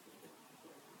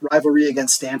 Rivalry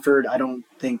against Stanford, I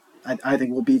think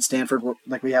we'll beat Stanford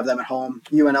like we have them at home.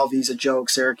 UNLV is a joke.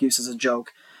 Syracuse is a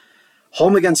joke.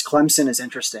 Home against Clemson is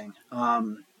interesting.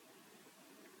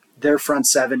 Their front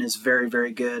seven is very,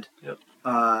 very good. Yep.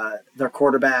 Their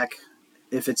quarterback,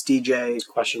 if it's DJ,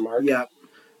 question mark. Yeah.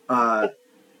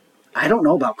 I don't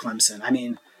know about Clemson. I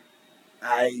mean,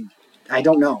 I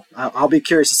don't know. I'll be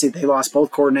curious to see. They lost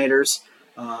both coordinators.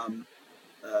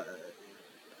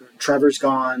 Trevor's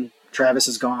gone. Travis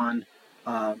is gone.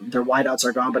 Their wideouts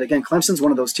are gone. But again, Clemson's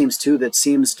one of those teams too that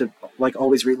seems to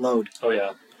always reload. Oh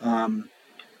yeah. And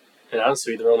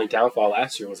honestly, their only downfall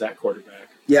last year was that quarterback.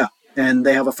 Yeah. And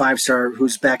they have a 5-star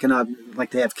who's backing up,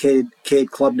 like they have Cade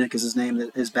Klubnik is his name,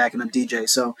 that is backing up DJ.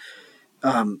 So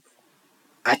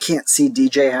I can't see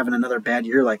DJ having another bad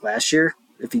year like last year.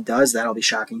 If he does, that'll be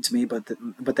shocking to me. But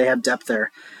they have depth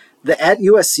there. The at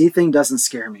USC thing doesn't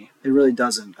scare me. It really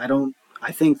doesn't.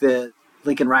 I think that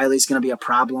Lincoln Riley's going to be a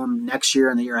problem next year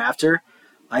and the year after.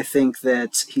 I think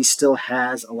that he still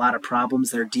has a lot of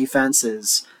problems. Their defense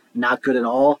is not good at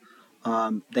all.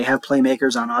 They have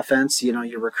playmakers on offense.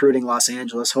 You're recruiting Los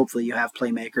Angeles. Hopefully you have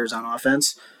playmakers on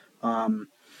offense.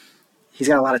 He's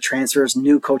got a lot of transfers,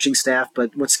 new coaching staff.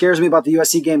 But what scares me about the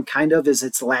USC game kind of is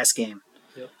it's the last game.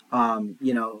 Yep.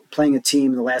 Playing a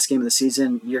team in the last game of the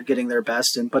season, you're getting their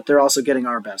best, but they're also getting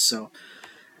our best. So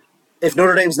if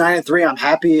Notre Dame's 9-3, I'm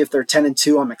happy. If they're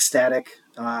 10-2, I'm ecstatic.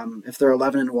 If they're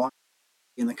 11-1,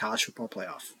 in the college football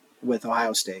playoff with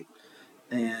Ohio State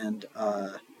and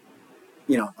a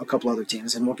couple other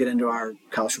teams, and we'll get into our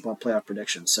college football playoff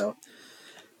predictions. So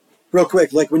real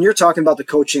quick, like when you're talking about the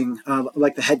coaching,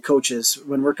 like the head coaches,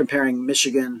 when we're comparing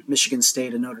Michigan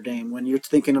State and Notre Dame, when you're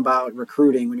thinking about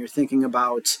recruiting, when you're thinking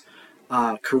about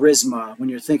charisma, when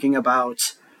you're thinking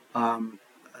about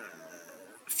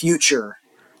future,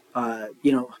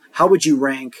 how would you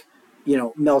rank,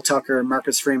 Mel Tucker,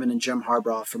 Marcus Freeman, and Jim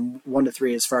Harbaugh from 1 to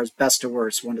 3 as far as best to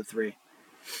worst, 1 to 3?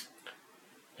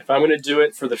 If I'm going to do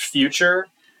it for the future,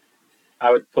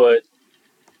 I would put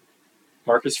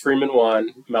Marcus Freeman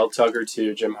 1, Mel Tucker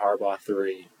 2, Jim Harbaugh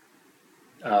 3.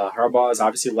 Harbaugh is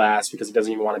obviously last because he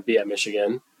doesn't even want to be at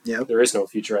Michigan. Yep. There is no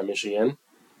future at Michigan.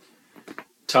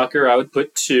 Tucker, I would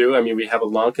put 2. I mean, we have a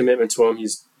long commitment to him.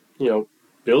 He's,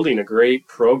 building a great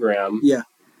program. Yeah.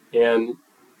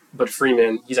 But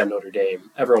Freeman, he's at Notre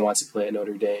Dame. Everyone wants to play at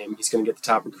Notre Dame. He's going to get the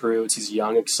top recruits. He's a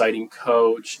young, exciting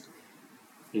coach.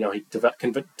 He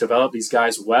can develop these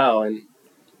guys well, and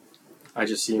I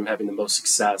just see him having the most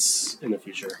success in the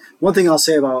future. One thing I'll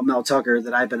say about Mel Tucker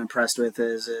that I've been impressed with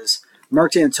is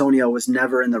Mark D'Antonio was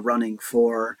never in the running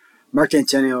for. Mark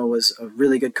D'Antonio was a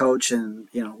really good coach, and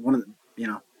one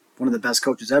of the best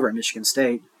coaches ever at Michigan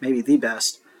State, maybe the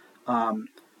best.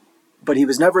 But he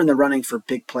was never in the running for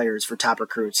big players, for top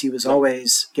recruits. He was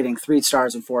always getting 3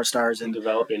 stars and 4 stars and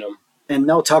developing them. And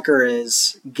Mel Tucker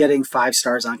is getting 5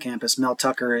 stars on campus. Mel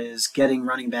Tucker is getting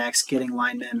running backs, getting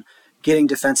linemen, getting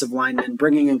defensive linemen,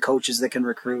 bringing in coaches that can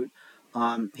recruit.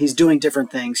 He's doing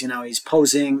different things. He's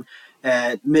posing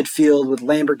at midfield with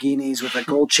Lamborghinis with a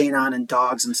gold chain on and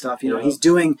dogs and stuff.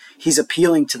 He's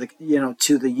appealing to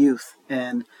the youth.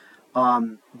 And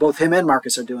both him and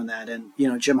Marcus are doing that. And,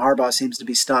 Jim Harbaugh seems to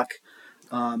be stuck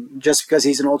just because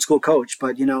he's an old school coach.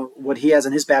 But, what he has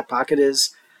in his back pocket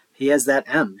is he has that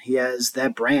M. He has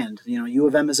that brand. U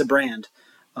of M is a brand.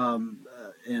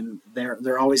 And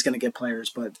they're always going to get players.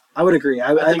 But I would agree.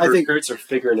 I think recruits are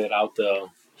figuring it out,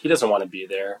 though. He doesn't want to be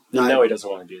there. He doesn't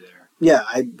want to be there. Yeah,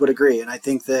 I would agree. And I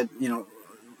think that,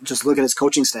 just look at his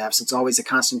coaching staffs. It's always a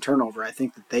constant turnover. I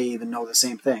think that they even know the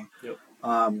same thing. Yep.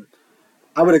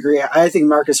 I would agree. I think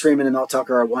Marcus Freeman and Mel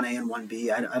Tucker are 1A and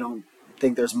 1B. I don't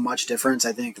think there's much difference.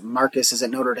 I think Marcus is at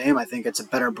Notre Dame. I think it's a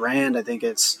better brand. I think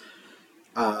it's,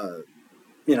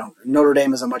 Notre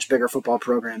Dame is a much bigger football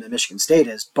program than Michigan State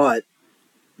is, but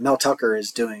Mel Tucker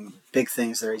is doing big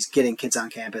things there. He's getting kids on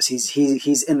campus.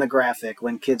 He's in the graphic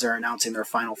when kids are announcing their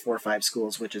final 4 or 5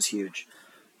 schools, which is huge.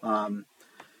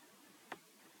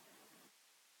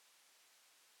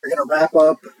 We're going to wrap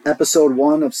up episode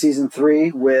 1 of season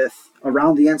 3 with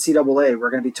around the NCAA.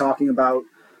 We're going to be talking about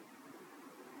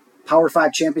Power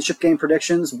 5 championship game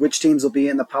predictions, which teams will be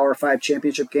in the Power 5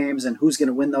 championship games, and who's going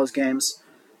to win those games.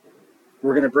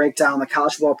 We're going to break down the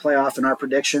college football playoff and our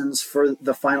predictions for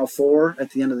the Final Four at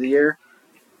the end of the year.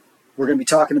 We're going to be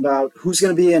talking about who's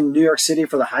going to be in New York City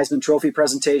for the Heisman Trophy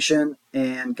presentation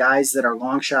and guys that are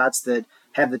long shots that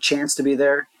have the chance to be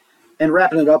there. And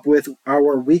wrapping it up with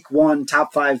our Week 1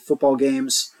 top 5 football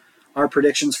games, our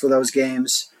predictions for those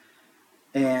games,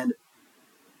 and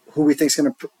who we think's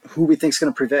going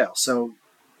to prevail. So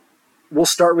we'll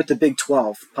start with the Big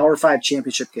 12, Power 5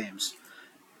 championship games.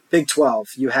 Big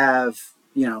 12, you have,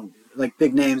 like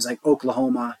big names like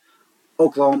Oklahoma,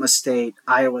 Oklahoma State,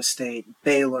 Iowa State,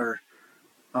 Baylor.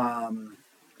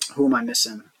 Who am I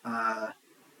missing?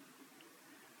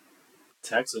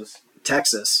 Texas.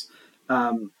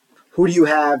 Who do you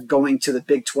have going to the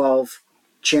Big 12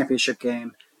 championship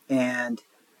game, and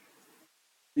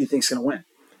who do you think is going to win?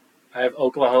 I have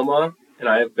Oklahoma, and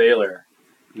I have Baylor.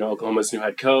 Oklahoma's new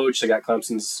head coach. They got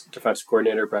Clemson's defensive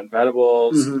coordinator, Brent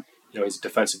Venables. Mm-hmm. He's a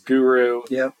defensive guru.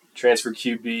 Yep. Transfer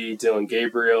QB, Dylan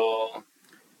Gabriel.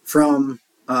 From,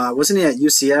 wasn't he at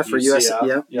UCF or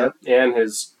USC? Yep. And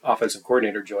his offensive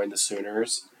coordinator joined the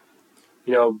Sooners.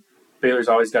 Baylor's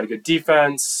always got a good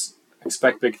defense.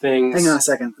 Expect big things. Hang on a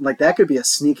second. That could be a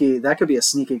sneaky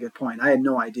good point. I had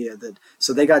no idea that.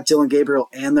 So they got Dylan Gabriel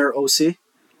and their OC.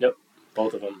 Yep,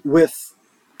 both of them. With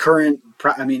current,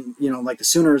 the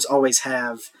Sooners always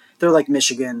have. They're like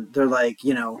Michigan. They're like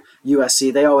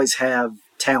USC. They always have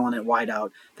talent at wideout.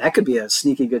 That could be a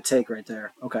sneaky good take right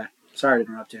there. Okay, sorry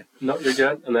to interrupt you. No, you're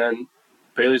good. And then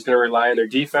Baylor's going to rely on their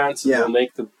defense. Yeah, they'll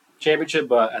make the championship,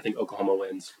 but I think Oklahoma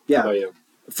wins. Yeah. How about you?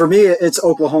 For me, it's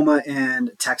Oklahoma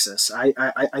and Texas. I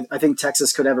think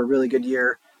Texas could have a really good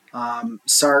year.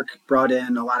 Sark brought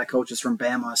in a lot of coaches from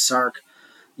Bama. Sark,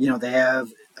 they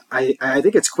have, I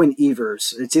think it's Quinn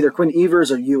Evers. It's either Quinn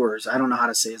Evers or Ewers. I don't know how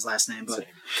to say his last name, but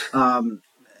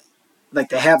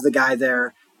they have the guy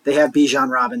there. They have Bijan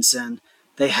Robinson.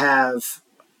 They have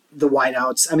the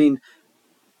wideouts. I mean,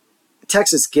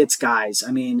 Texas gets guys.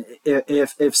 I mean,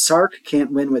 if Sark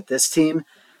can't win with this team,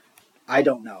 I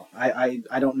don't know. I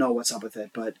don't know what's up with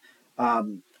it, but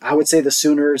I would say the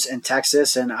Sooners and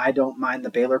Texas, and I don't mind the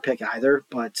Baylor pick either,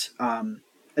 but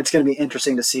it's going to be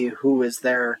interesting to see who is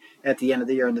there at the end of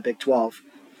the year in the Big 12.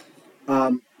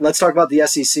 Let's talk about the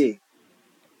SEC.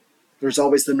 There's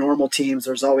always the normal teams.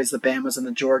 There's always the Bamas and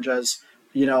the Georgias.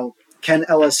 Can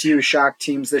LSU shock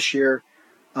teams this year?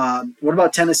 What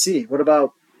about Tennessee? What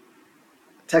about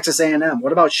Texas A&M?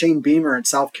 What about Shane Beamer in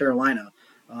South Carolina?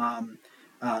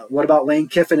 What about Lane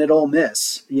Kiffin at Ole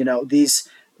Miss?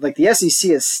 The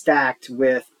SEC is stacked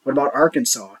with. What about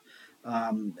Arkansas?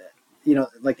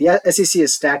 The SEC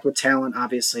is stacked with talent,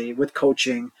 obviously, with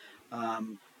coaching,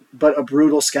 but a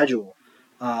brutal schedule.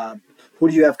 Who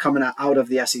do you have coming out of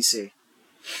the SEC?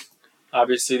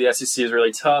 Obviously, the SEC is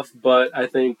really tough, but I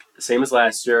think same as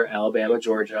last year, Alabama,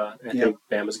 Georgia. I think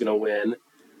Bama's going to win.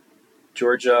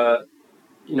 Georgia,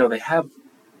 they have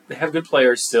good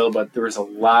players still, but there was a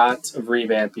lot of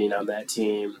revamping on that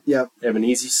team. Yep. They have an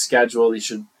easy schedule. They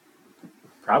should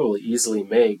probably easily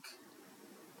make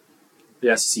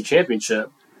the SEC championship,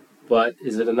 but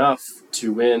is it enough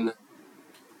to win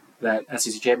that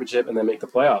SEC championship and then make the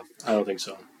playoff? I don't think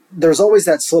so. There's always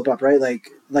that slip up, right?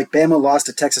 Like Bama lost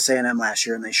to Texas A&M last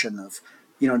year, and they shouldn't have.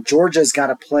 Georgia's got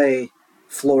to play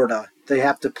Florida. They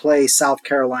have to play South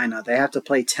Carolina. They have to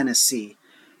play Tennessee.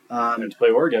 They have to play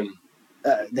Oregon.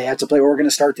 They have to play Oregon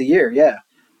to start the year, yeah.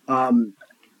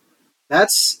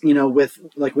 That's, with,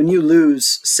 when you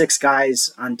lose 6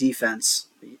 guys on defense,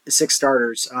 6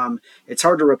 starters, it's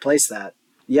hard to replace that.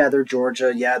 Yeah, they're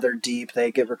Georgia. Yeah, they're deep.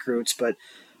 They get recruits. But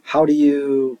how do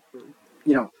you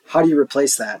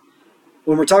replace that?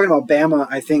 When we're talking about Bama,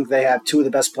 I think they have 2 of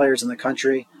the best players in the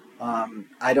country.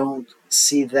 I don't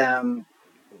see them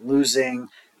losing.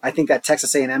 I think that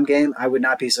Texas A&M game, I would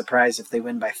not be surprised if they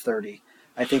win by 30.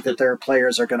 I think that their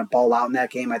players are going to ball out in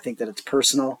that game. I think that it's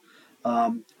personal.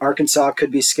 Arkansas could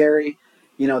be scary.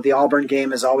 The Auburn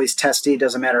game is always testy.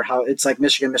 Doesn't matter how – it's like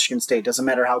Michigan State. Doesn't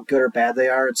matter how good or bad they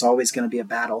are. It's always going to be a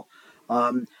battle.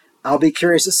 I'll be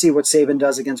curious to see what Saban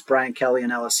does against Brian Kelly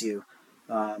and LSU.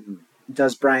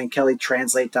 Does Brian Kelly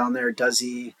translate down there? Does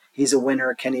he – he's a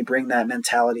winner. Can he bring that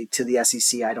mentality to the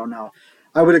SEC? I don't know.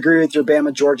 I would agree with your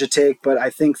Bama-Georgia take, but I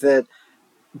think that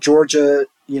Georgia,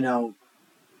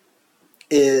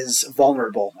 is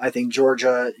vulnerable. I think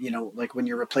Georgia, when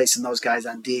you're replacing those guys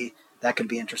on D, that could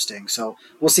be interesting. So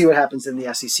we'll see what happens in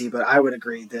the SEC, but I would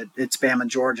agree that it's Bama,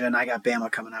 Georgia, and I got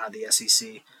Bama coming out of the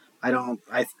SEC.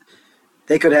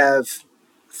 they could have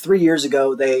 3 years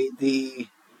ago. The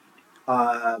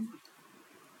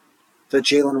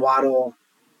Jalen Waddle,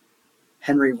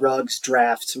 Henry Ruggs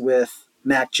draft with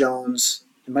Mac Jones.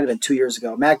 It might have been 2 years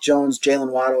ago. Mac Jones,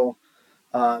 Jalen Waddle,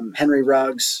 Henry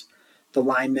Ruggs, the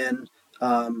linemen.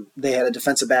 They had a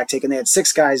defensive back taken. They had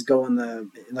 6 guys go in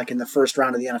the first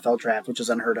round of the NFL draft, which was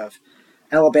unheard of.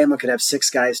 Alabama could have 6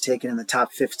 guys taken in the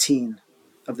top 15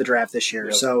 of the draft this year.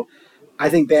 Yep. So I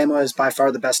think Bama is by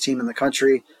far the best team in the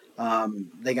country.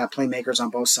 They got playmakers on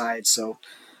both sides. So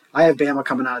I have Bama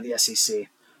coming out of the SEC.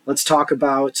 Let's talk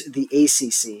about the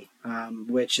ACC,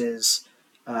 which is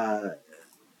a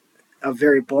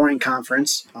very boring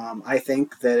conference. I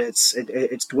think that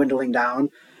it's dwindling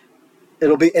down.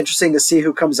 It'll be interesting to see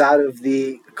who comes out of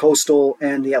the Coastal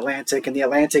and the Atlantic. In the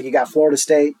Atlantic, you got Florida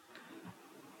State,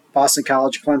 Boston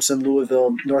College, Clemson,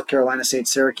 Louisville, North Carolina State,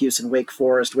 Syracuse, and Wake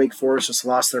Forest. Wake Forest just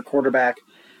lost their quarterback.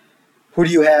 Who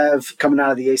do you have coming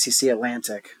out of the ACC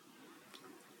Atlantic?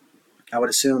 I would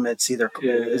assume is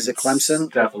it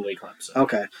Clemson? Definitely Clemson.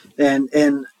 Okay. And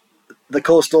in the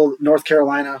Coastal, North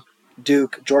Carolina,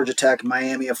 Duke, Georgia Tech,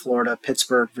 Miami of Florida,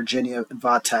 Pittsburgh, Virginia, and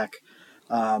Va Tech.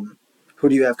 Who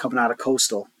do you have coming out of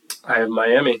Coastal? I have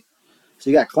Miami. So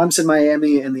you got Clemson,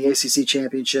 Miami in the ACC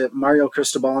Championship. Mario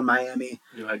Cristobal in Miami.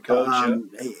 New head coach.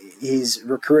 He's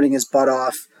recruiting his butt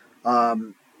off.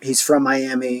 He's from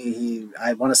Miami.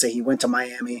 I want to say he went to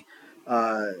Miami.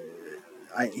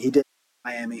 He did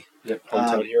Miami. Yep,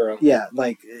 hometown hero. Yeah,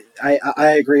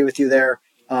 I agree with you there.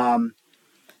 I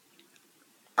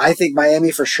think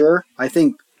Miami for sure. I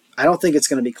don't think it's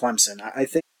going to be Clemson. I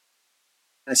think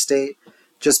State,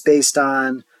 just based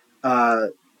on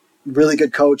really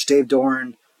good coach Dave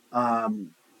Doran,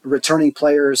 returning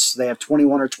players. They have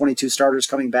 21 or 22 starters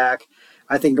coming back.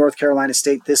 I think North Carolina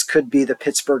State, this could be the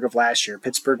Pittsburgh of last year.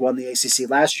 Pittsburgh won the ACC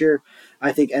last year.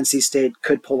 I think NC State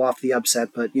could pull off the upset,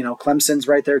 but Clemson's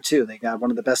right there too. They got one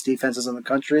of the best defenses in the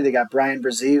country. They got Brian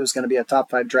Brzee, who's going to be a top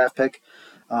 5 draft pick.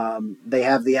 They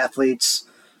have the athletes.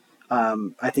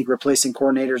 I think replacing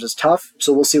coordinators is tough,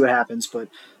 so we'll see what happens. But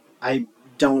I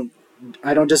don't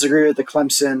disagree with the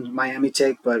Clemson Miami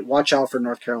take, but watch out for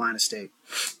North Carolina State.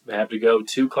 They have to go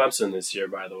to Clemson this year,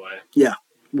 by the way. Yeah,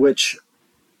 which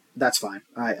that's fine.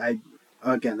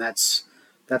 Again, that's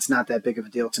not that big of a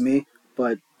deal to me,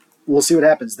 but we'll see what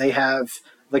happens. They have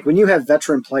when you have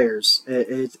veteran players,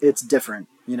 it's different.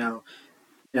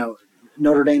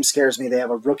 Notre Dame scares me. They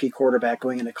have a rookie quarterback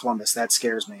going into Columbus. That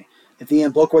scares me. If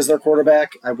Ian Book was their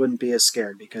quarterback, I wouldn't be as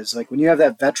scared because when you have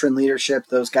that veteran leadership,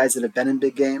 those guys that have been in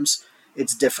big games,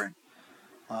 it's different.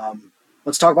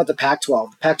 Let's talk about the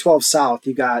Pac-12. The Pac-12 South,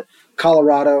 you got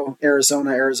Colorado,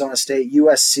 Arizona, Arizona State,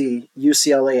 USC,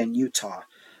 UCLA, and Utah.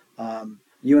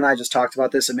 You and I just talked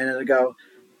about this a minute ago.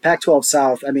 Pac-12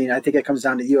 South, I think it comes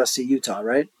down to USC, Utah,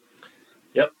 right?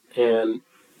 Yep, and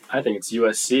I think it's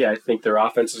USC. I think their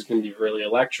offense is going to be really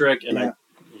electric, and I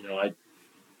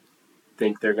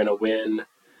think they're going to win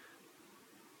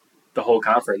the whole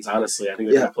conference, honestly. I think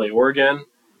they're going to play Oregon.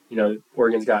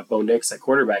 Oregon's got Bo Nix at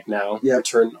quarterback now. Yep.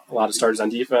 Return a lot of starters on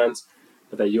defense.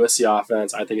 But that USC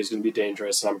offense, I think, is going to be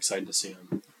dangerous, and I'm excited to see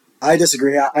them. I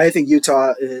disagree. I think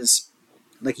Utah is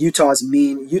Utah's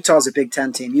mean. Utah's a Big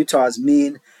Ten team. Utah is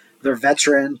mean. They're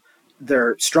veteran.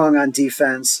 They're strong on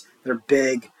defense. They're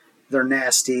big. They're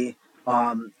nasty.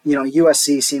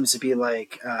 USC seems to be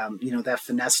that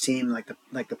finesse team, like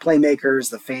the playmakers,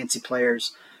 the fancy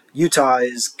players. Utah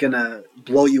is gonna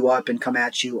blow you up and come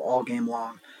at you all game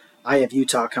long. I have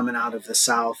Utah coming out of the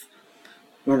South.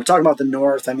 When we're talking about the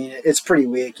North, it's pretty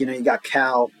weak. You got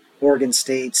Cal, Oregon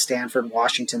State, Stanford,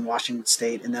 Washington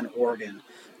State, and then Oregon.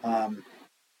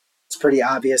 It's pretty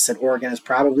obvious that Oregon is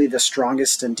probably the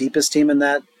strongest and deepest team in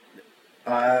that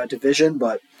division.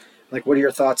 But what are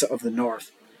your thoughts of the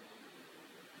North?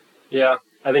 Yeah,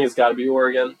 I think it's got to be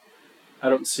Oregon. I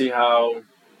don't see how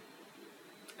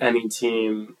any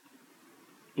team,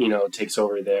 takes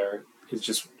over there. It's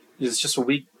just a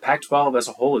weak Pac-12 as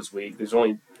a whole is weak. There's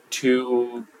only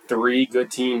 2-3 good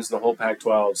teams in the whole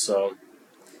Pac-12. So,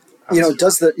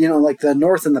 does the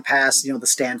North in the past, the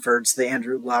Stanfords, the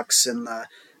Andrew Lucks, and the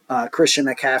Christian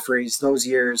McCaffreys those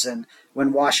years, and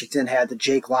when Washington had the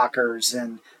Jake Lockers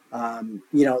and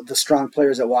the strong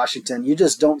players at Washington, you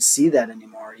just don't see that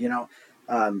anymore.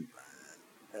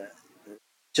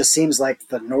 Just seems like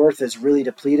the North is really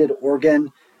depleted.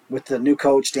 Oregon, with the new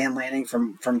coach Dan Lanning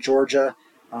from Georgia,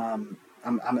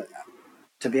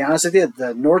 to be honest with you,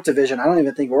 the North Division, I don't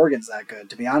even think Oregon's that good.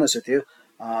 To be honest with you,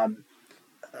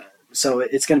 so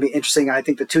it's going to be interesting. I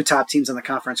think the 2 top teams in the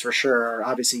conference for sure are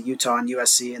obviously Utah and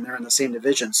USC, and they're in the same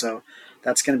division, so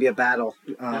that's going to be a battle.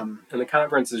 And the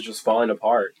conference is just falling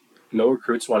apart. no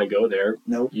recruits want to go there.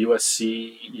 Nope.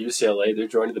 USC, UCLA, they're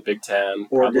joining the Big Ten.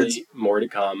 Oregon's, probably more to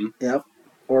come. Yep.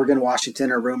 Oregon,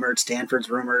 Washington are rumored. Stanford's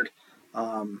rumored.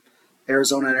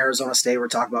 Arizona and Arizona State were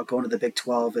talking about going to the Big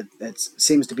 12. It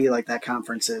seems to be like that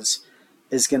conference is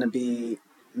going to be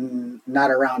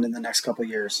not around in the next couple of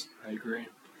years. I agree.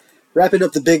 Wrapping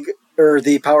up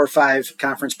the Power 5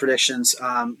 conference predictions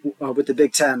with the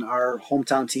Big Ten, our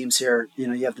hometown teams here.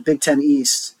 You have the Big Ten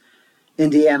East,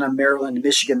 Indiana, Maryland,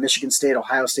 Michigan, Michigan State,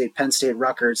 Ohio State, Penn State,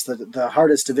 Rutgers. The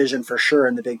hardest division for sure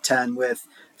in the Big Ten, with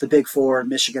the Big Four: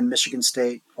 Michigan, Michigan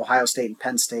State, Ohio State, and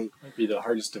Penn State. Might be the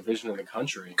hardest division in the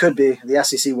country. Could be. The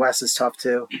SEC West is tough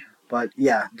too, but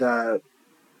yes,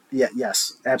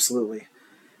 absolutely.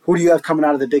 Who do you have coming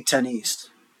out of the Big Ten East?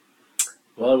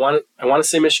 Well, I want to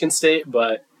say Michigan State,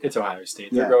 but it's Ohio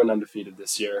State. They're going undefeated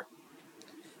this year.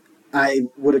 I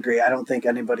would agree. I don't think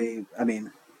anybody. I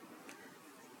mean,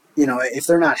 if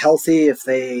they're not healthy,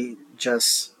 I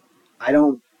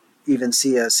don't even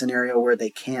see a scenario where they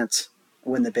can't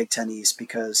win the Big Ten East,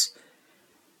 because,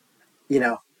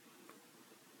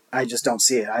 I just don't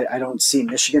see it. I don't see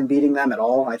Michigan beating them at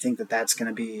all. I think that's going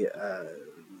to be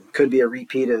could be a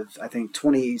repeat of, I think,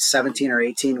 2017 or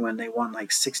 18 when they won like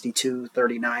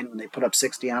 62-39 when they put up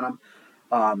 60 on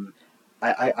them.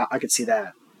 I could see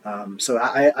that. So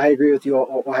I agree with you.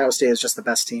 Ohio State is just the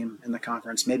best team in the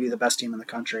conference, maybe the best team in the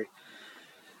country.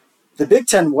 The Big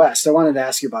Ten West, I wanted to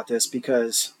ask you about this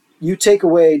because you take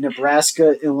away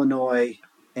Nebraska, Illinois,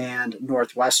 and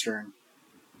Northwestern.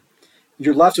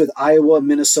 You're left with Iowa,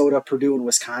 Minnesota, Purdue, and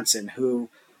Wisconsin, who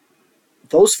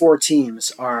those four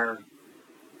teams are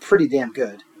pretty damn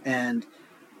good. And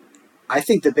I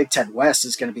think the Big Ten West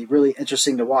is going to be really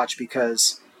interesting to watch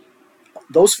because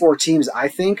those four teams, I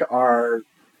think, are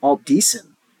all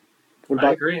decent.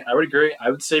 I agree. I would agree. I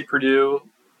would say Purdue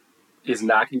is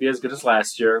not going to be as good as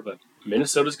last year, but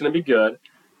Minnesota's going to be good.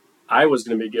 Iowa's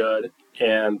going to be good.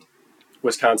 And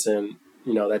Wisconsin,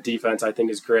 that defense I think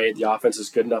is great. The offense is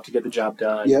good enough to get the job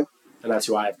done. Yep. And that's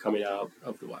who I have coming out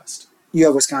of the West. You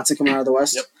have Wisconsin coming out of the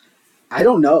West? Yep. I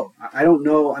don't know. I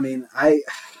mean,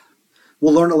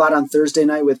 we'll learn a lot on Thursday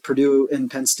night with Purdue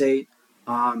and Penn State.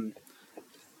 I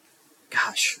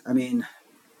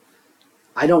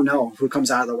don't know who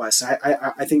comes out of the West.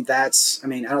 I think I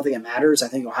don't think it matters. I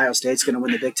think Ohio State's going to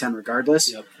win the Big Ten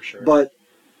regardless. Yep, for sure. But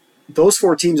those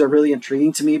four teams are really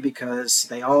intriguing to me because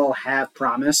they all have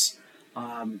promise.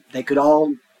 They could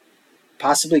all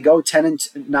possibly go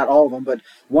 10-2, not all of them, but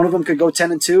one of them could go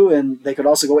 10-2, and they could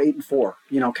also go 8-4.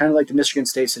 Kind of like the Michigan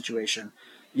State situation.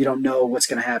 You don't know what's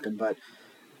going to happen, but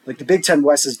like the Big Ten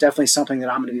West is definitely something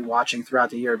that I'm going to be watching throughout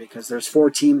the year because there's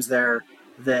four teams there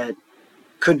that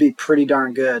could be pretty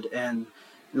darn good and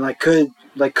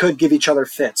could give each other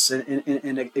fits, and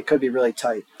it could be really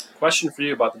tight. Question for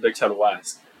you about the Big Ten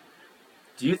West.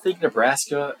 Do you think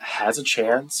Nebraska has a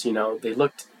chance? They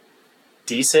looked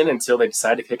decent until they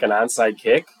decided to kick an onside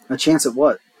kick. A chance at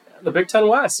what? The Big Ten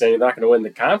West. They're not going to win the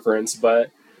conference,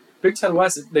 but Big Ten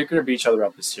West, they're going to beat each other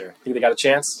up this year. Think they got a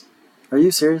chance? Are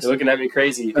you serious? You're looking at me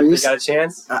crazy. You think they got a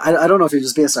chance? I don't know if you're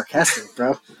just being sarcastic,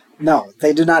 bro. No,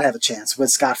 they do not have a chance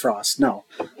with Scott Frost. No.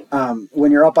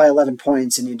 When you're up by 11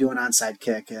 points and you do an onside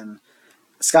kick, and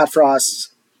Scott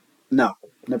Frost, no.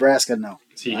 Nebraska, no.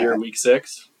 Is he here in week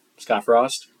 6? Scott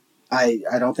Frost? I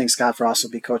don't think Scott Frost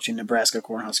will be coaching Nebraska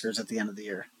Cornhuskers at the end of the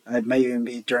year. It may even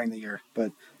be during the year,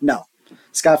 but no.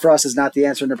 Scott Frost is not the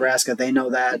answer in Nebraska. They know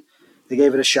that. They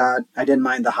gave it a shot. I didn't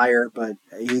mind the hire, but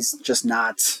he's just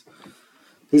not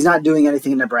 – he's not doing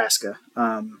anything in Nebraska.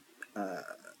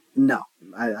 No.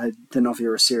 I didn't know if you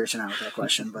were serious or not with that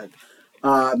question, but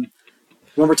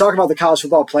when we're talking about the college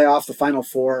football playoff, the Final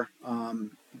Four,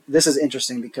 this is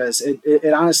interesting because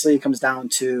it honestly comes down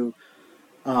to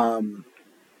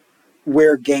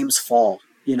where games fall.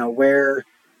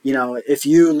 If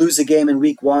you lose a game in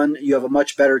week 1, you have a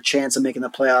much better chance of making the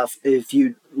playoff if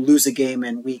you lose a game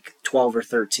in week 12 or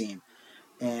 13.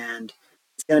 And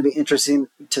it's going to be interesting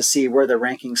to see where the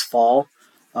rankings fall.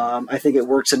 I think it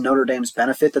works in Notre Dame's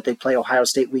benefit that they play Ohio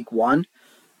State week 1,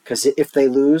 because if they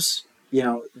lose,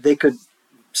 they could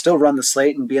still run the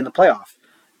slate and be in the playoff.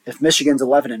 If Michigan's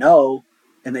 11-0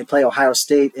 and they play Ohio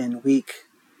State in week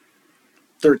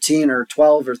 13 or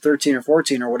 12 or 13 or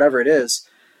 14 or whatever it is,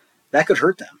 that could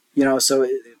hurt them. So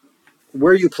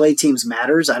where you play teams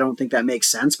matters. I don't think that makes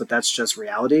sense, but that's just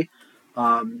reality.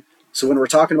 So when we're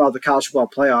talking about the college football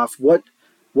playoff,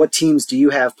 what teams do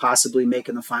you have possibly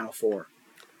making the Final Four?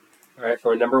 All right,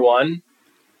 for number 1,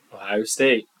 Ohio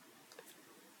State.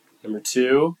 Number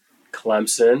 2,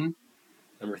 Clemson.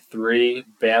 Number 3,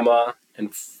 Bama.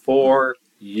 And 4,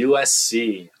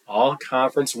 USC. All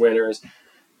conference winners.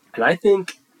 And I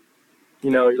think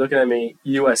you're looking at me,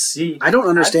 USC. I don't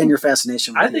understand your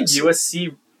fascination with I think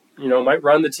USC, might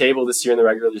run the table this year in the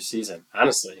regular season,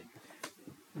 honestly.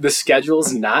 The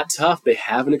schedule's not tough. They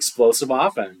have an explosive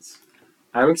offense.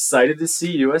 I'm excited to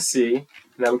see USC,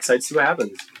 and I'm excited to see what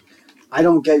happens. I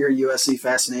don't get your USC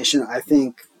fascination.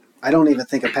 I don't even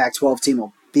think a Pac-12 team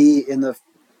will be in the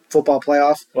football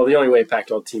playoff. Well, the only way a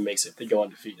Pac-12 team makes it, they go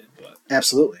undefeated. But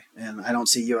absolutely, and I don't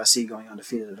see USC going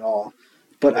undefeated at all.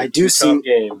 But I do see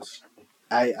games.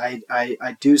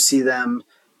 I do see them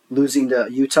losing to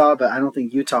Utah, but I don't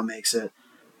think Utah makes it.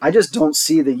 I just don't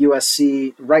see the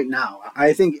USC right now.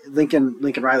 I think Lincoln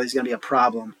Riley is going to be a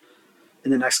problem in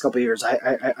the next couple of years.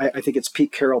 I think it's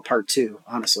Pete Carroll Part 2,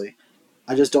 honestly.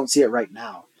 I just don't see it right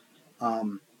now.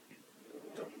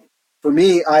 For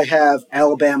me, I have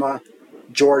Alabama,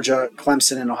 Georgia,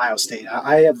 Clemson, and Ohio State.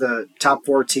 I have the top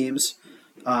 4 teams.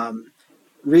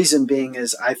 Reason being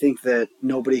is I think that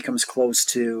nobody comes close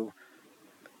to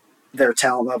their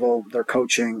talent level, their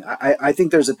coaching. I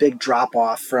think there's a big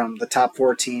drop-off from the top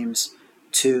 4 teams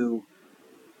to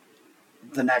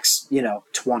the next,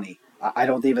 20. I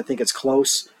don't even think it's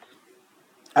close.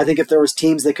 I think if there was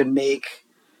teams that could make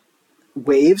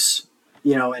waves,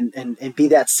 and be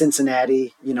that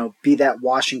Cincinnati, be that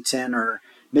Washington or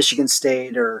Michigan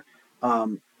State or,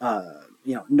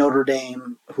 Notre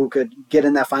Dame, who could get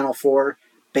in that Final Four.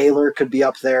 Baylor could be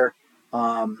up there.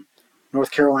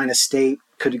 North Carolina State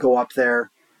could go up there.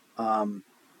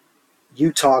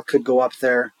 Utah could go up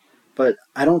there. But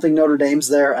I don't think Notre Dame's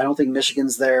there. I don't think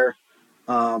Michigan's there.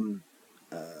 I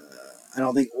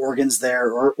don't think Oregon's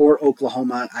there or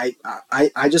Oklahoma.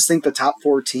 I just think the top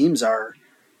 4 teams are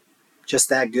just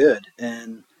that good.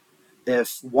 And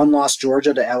if one lost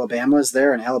Georgia to Alabama is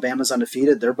there and Alabama's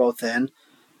undefeated, they're both in.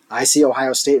 I see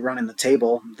Ohio State running the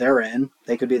table. They're in.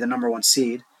 They could be the number 1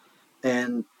 seed.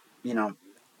 And,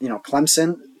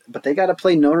 Clemson, but they got to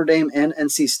play Notre Dame and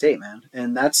NC State, man.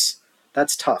 And that's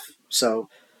tough. So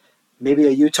maybe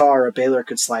a Utah or a Baylor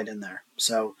could slide in there.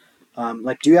 So,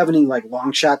 do you have any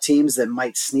long shot teams that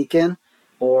might sneak in,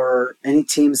 or any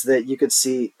teams that you could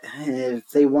see if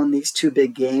they won these 2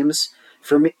 big games?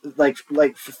 For me,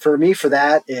 for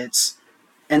that, it's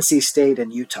NC State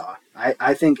and Utah.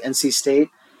 I think NC State,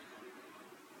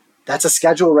 that's a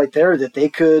schedule right there that they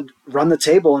could run the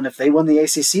table, and if they win the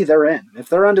ACC, they're in. If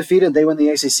they're undefeated, they win the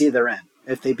ACC, they're in.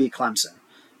 If they beat Clemson.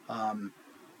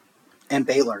 And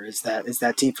Baylor is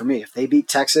that team for me. If they beat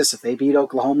Texas, if they beat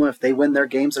Oklahoma, if they win their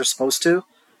games they're supposed to,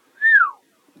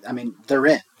 they're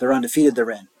in. They're undefeated,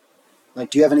 they're in.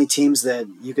 Do you have any teams that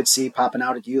you could see popping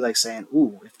out at you, saying,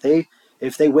 ooh,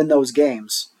 if they win those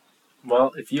games?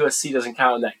 Well, if USC doesn't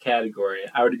count in that category,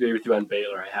 I would agree with you on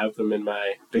Baylor. I have them in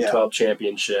my Big 12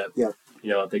 championship. Yeah.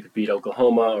 If they could beat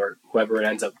Oklahoma or whoever it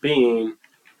ends up being,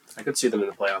 I could see them in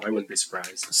the playoff. I wouldn't be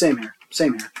surprised. Same here.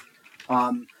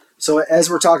 So as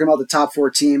we're talking about the top 4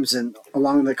 teams, and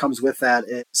along that comes with that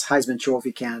is Heisman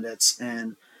Trophy candidates,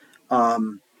 and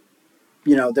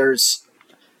there's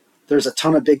a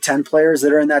ton of Big Ten players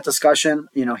that are in that discussion.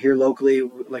 Here locally,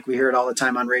 we hear it all the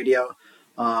time on radio.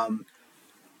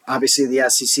 Obviously, the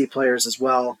SEC players as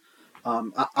well.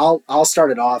 I'll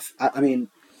start it off. I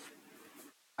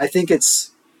think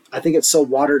it's so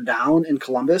watered down in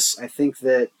Columbus. I think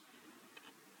that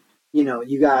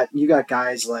you got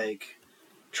guys like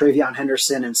Travion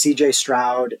Henderson and C.J.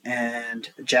 Stroud and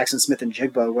Jackson Smith and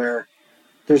Jigba, where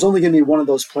there's only going to be one of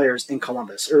those players in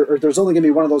Columbus, or there's only going to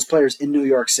be one of those players in New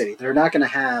York City. They're not going to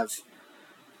have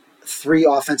 3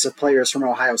 offensive players from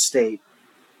Ohio State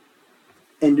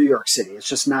in New York City. It's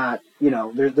just not,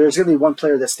 there's going to be one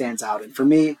player that stands out. And for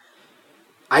me,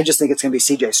 I just think it's going to be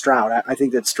C.J. Stroud. I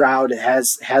think that Stroud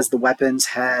has the weapons,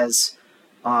 has,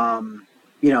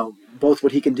 both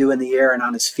what he can do in the air and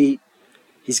on his feet.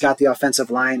 He's got the offensive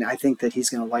line. I think that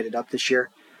he's going to light it up this year.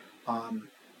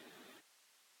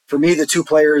 For me, the 2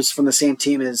 players from the same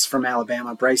team is from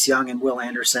Alabama, Bryce Young and Will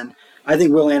Anderson. I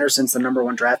think Will Anderson's the number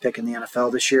 1 draft pick in the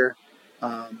NFL this year.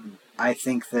 I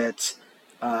think that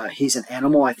he's an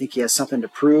animal. I think he has something to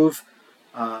prove.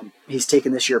 He's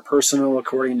taken this year personal,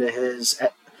 according to his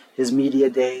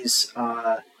media days,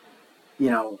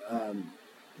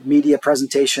 media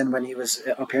presentation when he was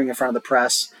appearing in front of the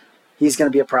press. He's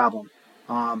going to be a problem.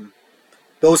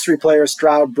 Those 3 players,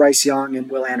 Stroud, Bryce Young, and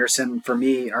Will Anderson, for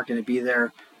me, are going to be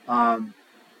there. A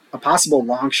possible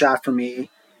long shot for me.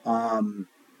 I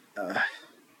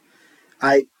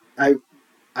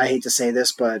hate to say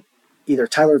this, but either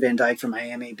Tyler Van Dyke from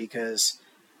Miami, because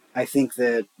I think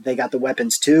that they got the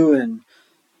weapons too, and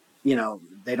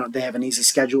they have an easy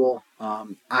schedule.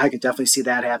 I could definitely see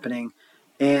that happening.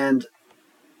 And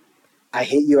I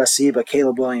hate USC, but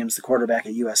Caleb Williams, the quarterback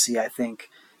at USC, I think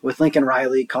with Lincoln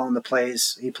Riley calling the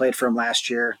plays, he played for him last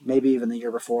year, maybe even the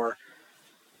year before.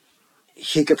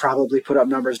 He could probably put up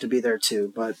numbers to be there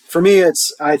too. But for me,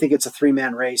 I think it's a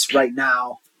 3-man race right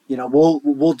now.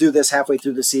 We'll do this halfway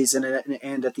through the season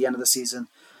and at the end of the season.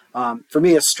 For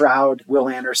me, it's Stroud, Will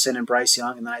Anderson, and Bryce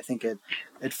Young, and then I think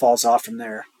it falls off from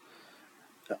there.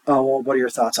 What are your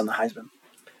thoughts on the Heisman?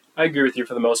 I agree with you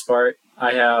for the most part.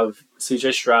 I have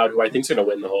C.J. Stroud, who I think is going to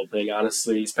win the whole thing.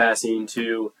 Honestly, he's passing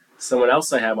to someone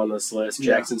else I have on this list,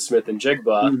 Jackson Smith and Jigba.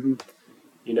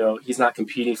 Mm-hmm. He's not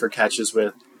competing for catches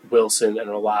with Wilson and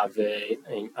Olave.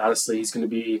 And honestly,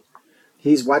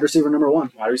 he's wide receiver number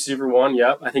 1. Wide receiver 1,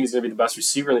 yep. I think he's going to be the best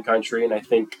receiver in the country, and I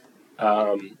think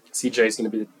CJ is going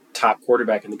to be the top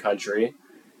quarterback in the country.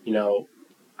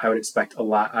 I would expect a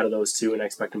lot out of those two, and I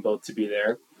expect them both to be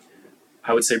there.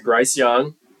 I would say Bryce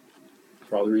Young,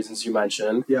 for all the reasons you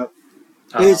mentioned. Yep.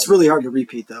 It's really hard to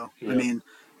repeat, though. Yep. I mean,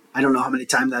 I don't know how many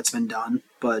times that's been done,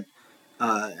 but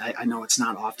I know it's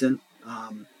not often.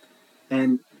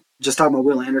 And just talking about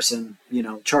Will Anderson,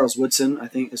 Charles Woodson,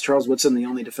 is Charles Woodson the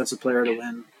only defensive player to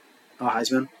win a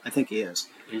Heisman? I think he is.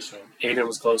 I think so. Aiden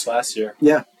was close last year.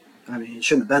 Yeah. I mean, he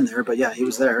shouldn't have been there, but yeah, he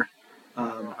was there.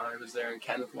 I was there and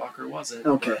Kenneth Walker wasn't.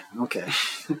 Okay.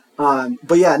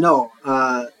 But yeah, no.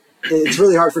 It's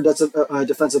really hard for a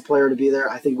defensive player to be there.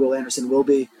 I think Will Anderson will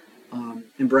be.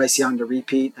 And Bryce Young to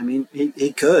repeat. I mean,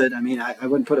 he could. I mean, I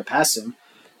wouldn't put it past him.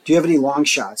 Do you have any long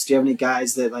shots? Do you have any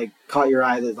guys that caught your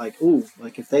eye that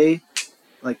if they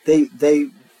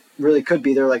really could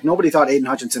be there? Nobody thought Aiden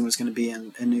Hutchinson was going to be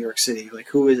in New York City.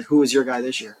 Who is your guy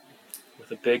this year?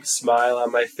 With a big smile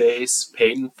on my face,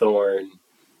 Peyton Thorne.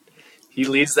 He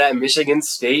leads that Michigan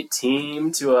State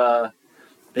team to a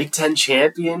Big Ten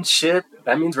championship.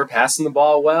 That means we're passing the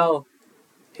ball well.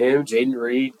 Him, Jaden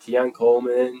Reed, Keon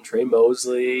Coleman, Trey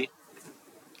Mosley.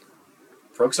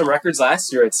 Broke some records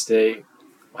last year at State.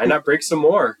 Why not break some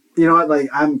more? You know what?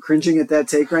 I'm cringing at that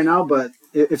take right now, but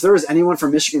if there was anyone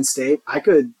from Michigan State,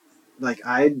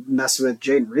 I'd mess with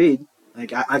Jaden Reed.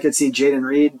 I could see Jaden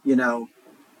Reed,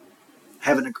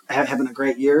 having a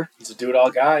great year. He's a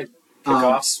do-it-all guy.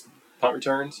 Kickoffs, punt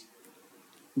returns.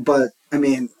 But, I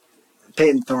mean,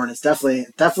 Peyton Thorne is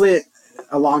definitely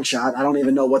a long shot. I don't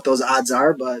even know what those odds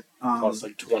are, but... Costs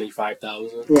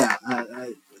 25,000. Yeah,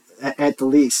 at the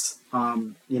least.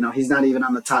 He's not even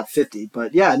on the top 50.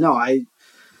 But, yeah, no,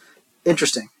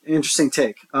 interesting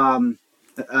take from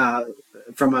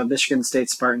a Michigan State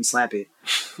Spartan Slappy.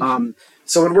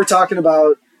 So when we're talking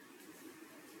about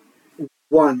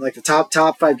the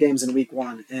top 5 games in week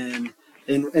 1, and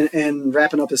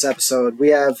wrapping up this episode, we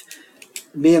have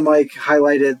me and Mike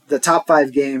highlighted the top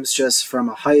 5 games just from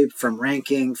a hype, from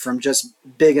ranking, from just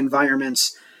big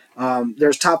environments.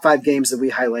 There's top 5 games that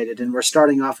we highlighted, and we're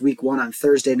starting off week 1 on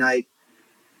Thursday night.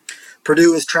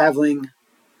 Purdue is traveling.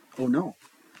 Oh no.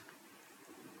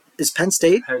 Is Penn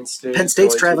State? Penn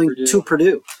State's traveling to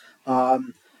Purdue. That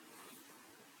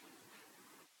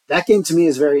game to me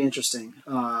is very interesting.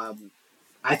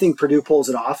 I think Purdue pulls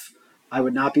it off. I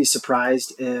would not be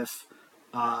surprised if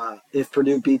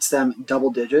Purdue beats them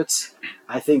double digits.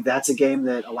 I think that's a game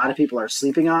that a lot of people are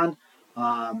sleeping on.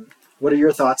 What are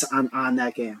your thoughts on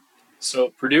that game? So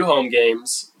Purdue home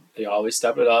games, they always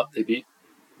step it up. They beat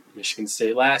Michigan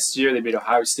State last year. They beat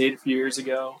Ohio State a few years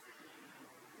ago.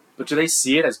 But do they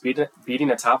see it as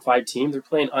beating a top 5 team? They're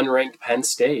playing unranked Penn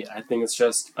State. I think it's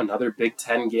just another Big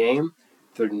Ten game.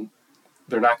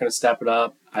 They're not going to step it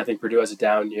up. I think Purdue has a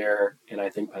down year, and I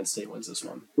think Penn State wins this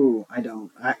one. Ooh, I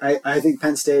don't. I think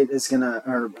Penn State is going to,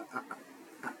 or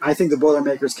I think the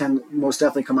Boilermakers can most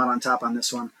definitely come out on top on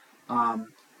this one.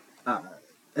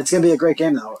 It's going to be a great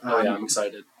game, though. I'm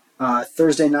excited.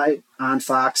 Thursday night on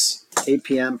Fox, 8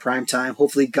 p.m. prime time.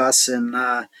 Hopefully Gus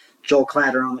and Joel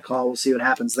Clatter on the call. We'll see what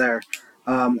happens there.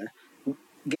 Game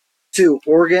 2,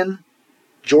 Oregon,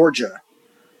 Georgia.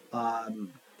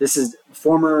 This is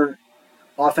former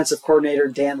offensive coordinator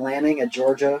Dan Lanning at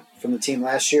Georgia from the team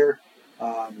last year.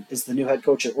 Is the new head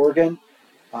coach at Oregon.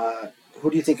 Who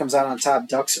do you think comes out on top,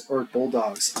 Ducks or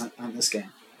Bulldogs on this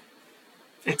game?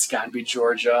 It's got to be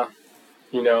Georgia.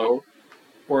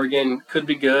 Oregon could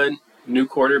be good. New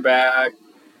quarterback,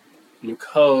 new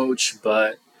coach,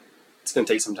 but it's going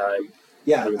to take some time.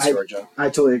 Yeah, Georgia. I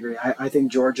totally agree. I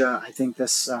think Georgia. I think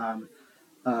this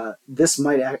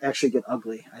might actually get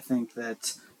ugly. I think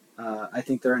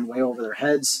they're in way over their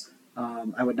heads.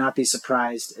 I would not be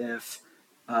surprised if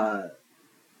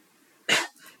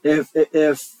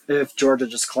Georgia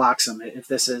just clocks them. If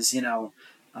this is maybe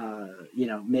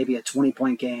a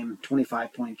 20-point game,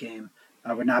 25-point game,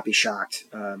 I would not be shocked.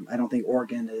 I don't think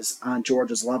Oregon is on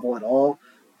Georgia's level at all,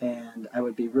 and I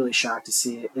would be really shocked to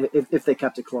see it if they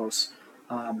kept it close.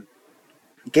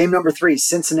 Game number 3,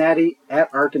 Cincinnati at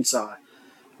Arkansas.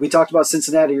 We talked about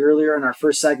Cincinnati earlier in our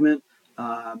first segment.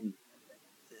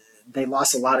 They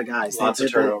lost a lot of guys. Lots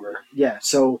of turnover. Yeah,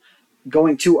 so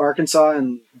going to Arkansas,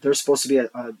 and they're supposed to be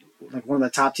like one of the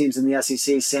top teams in the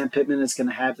SEC. Sam Pittman is going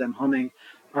to have them humming.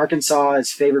 Arkansas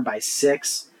is favored by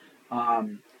 6.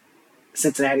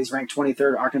 Cincinnati's ranked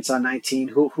 23rd, Arkansas 19.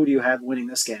 Who do you have winning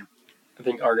this game? I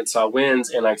think Arkansas wins,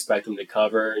 and I expect them to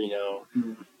cover.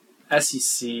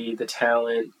 SEC, the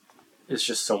talent is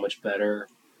just so much better.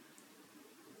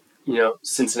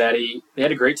 Cincinnati, they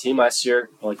had a great team last year.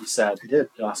 Like you said, they did.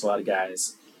 They lost a lot of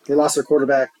guys. They lost their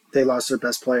quarterback. They lost their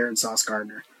best player in Sauce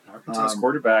Gardner. Arkansas's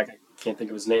quarterback, I can't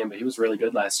think of his name, but he was really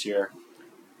good last year.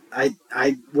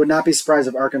 I would not be surprised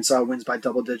if Arkansas wins by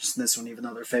double digits in this one, even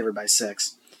though they're favored by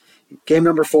 6. Game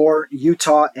number 4,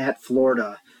 Utah at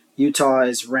Florida. Utah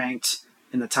is ranked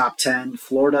in the top 10.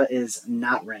 Florida is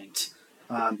not ranked.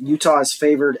 Utah is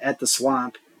favored at the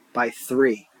Swamp by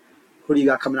 3. Who do you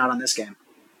got coming out on this game?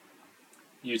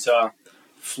 Utah.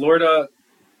 Florida,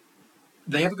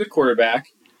 they have a good quarterback.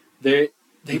 They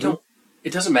don't.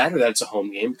 It doesn't matter that it's a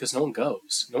home game because no one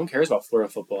goes. No one cares about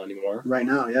Florida football anymore. Right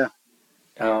now, yeah.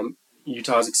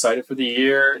 Utah's excited for the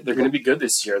year. They're going to be good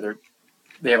this year.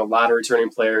 They have a lot of returning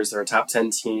players. They're a top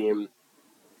 10 team.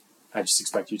 I just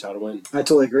expect Utah to win. I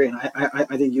totally agree, and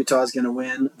I think Utah is going to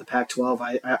win the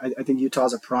Pac-12. I think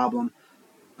Utah's a problem.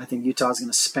 I think Utah's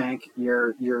going to spank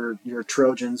your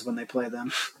Trojans when they play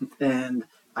them, and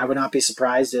I would not be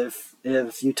surprised if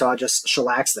Utah just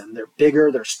shellacks them. They're bigger,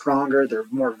 they're stronger, they're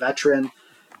more veteran.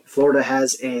 Florida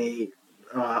has a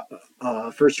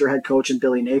first-year head coach in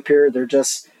Billy Napier.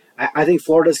 I think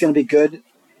Florida's going to be good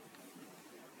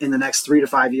in the next 3 to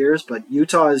 5 years, but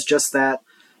Utah is just that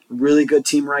really good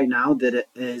team right now that it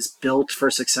is built for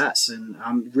success, and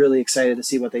I'm really excited to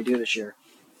see what they do this year.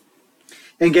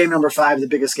 In game number 5, the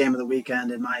biggest game of the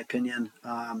weekend, in my opinion,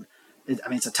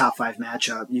 it's a top 5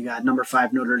 matchup. You got number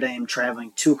 5 Notre Dame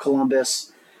traveling to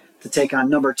Columbus to take on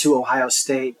number 2 Ohio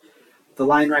State. The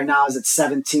line right now is at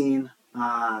 17.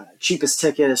 Cheapest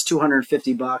ticket is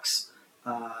 $250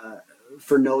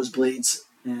 for nosebleeds,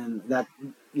 and that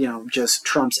just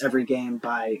trumps every game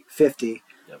by 50.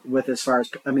 With as far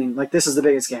as this is the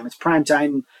biggest game. It's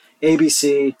primetime,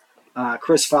 ABC,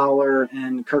 Chris Fowler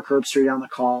and Kirk Herbstreit on the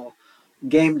call.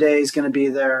 Game day is going to be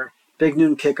there. Big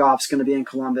noon kickoff is going to be in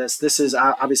Columbus. This is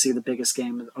obviously the biggest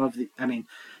game of the.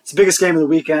 It's the biggest game of the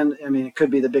weekend. It could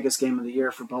be the biggest game of the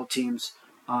year for both teams.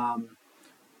 What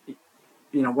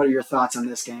are your thoughts on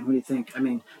this game? Who do you think?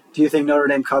 Do you think Notre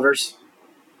Dame covers?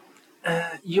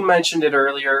 You mentioned it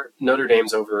earlier. Notre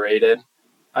Dame's overrated.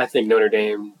 I think Notre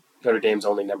Dame's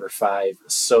only number 5,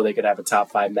 so they could have a top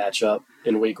 5 matchup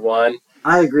in week 1.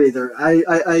 I agree. I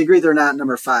agree they're not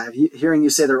number 5. Hearing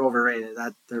you say they're overrated,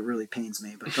 that really pains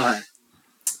me. But go ahead.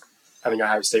 I think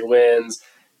Ohio State wins.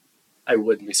 I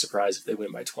wouldn't be surprised if they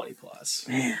win by 20 plus.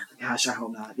 Man, gosh, I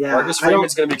hope not. Yeah, Marcus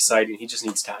Freeman's going to be exciting. He just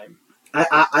needs time.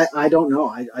 I don't know.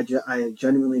 I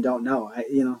genuinely don't know.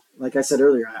 Like I said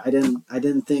earlier, I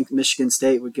didn't think Michigan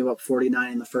State would give up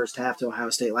 49 in the first half to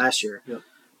Ohio State last year. Yep.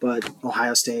 But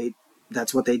Ohio State,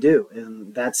 that's what they do,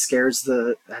 and that scares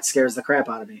the crap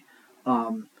out of me.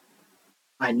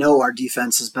 I know our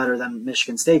defense is better than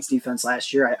Michigan State's defense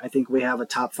last year. I think we have a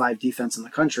top 5 defense in the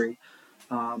country.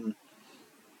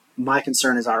 My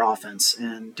concern is our offense,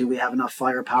 and do we have enough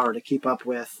firepower to keep up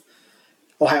with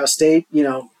Ohio State?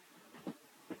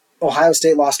 Ohio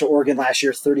State lost to Oregon last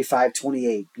year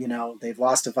 35-28. They've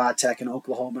lost to Vodtech and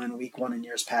Oklahoma in week 1 in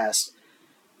years past.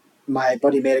 My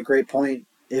buddy made a great point.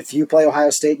 If you play Ohio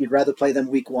State, you'd rather play them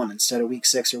week 1 instead of week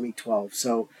 6 or week 12.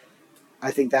 So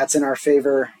I think that's in our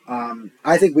favor.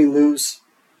 I think we lose.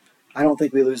 I don't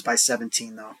think we lose by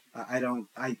 17, though. I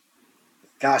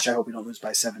hope we don't lose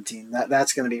by 17.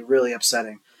 That's going to be really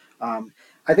upsetting. I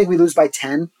think we lose by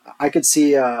 10. I could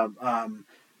see,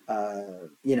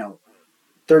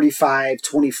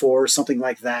 35-24, something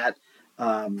like that.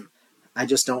 I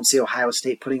just don't see Ohio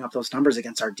State putting up those numbers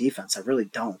against our defense. I really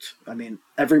don't.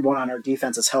 Everyone on our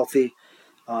defense is healthy.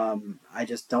 I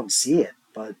just don't see it.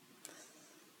 But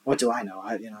what do I know?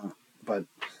 But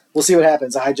we'll see what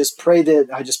happens. I just pray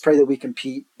that we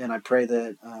compete, and I pray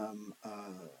that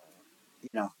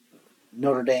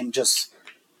Notre Dame just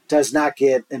does not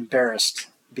get embarrassed,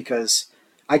 because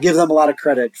I give them a lot of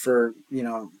credit for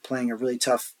playing a really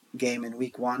tough game in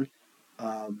week 1.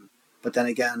 But then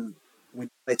again, when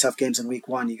you play tough games in week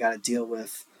 1, you got to deal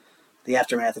with the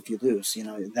aftermath if you lose.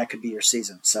 That could be your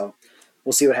season. So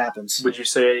we'll see what happens. Would you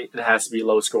say it has to be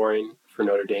low scoring for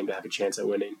Notre Dame to have a chance at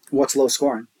winning? What's low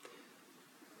scoring?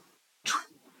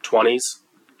 20s.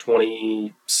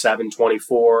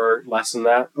 27-24, less than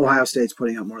that. Ohio State's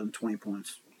putting up more than 20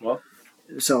 points. Well,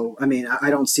 so, I mean, I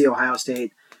don't see Ohio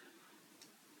State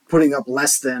putting up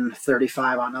less than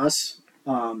 35 on us.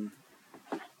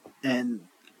 And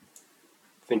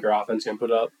think our offense can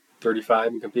put up 35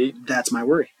 and compete? That's my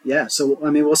worry. Yeah. So, I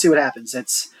mean, we'll see what happens.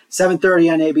 It's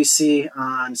 7:30 on ABC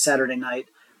on Saturday night.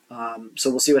 So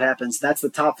we'll see what happens. That's the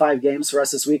top 5 games for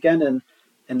us this weekend.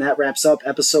 And that wraps up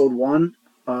episode 1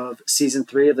 of season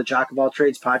 3 of the Jock of All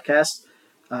Trades podcast.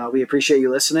 We appreciate you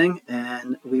listening,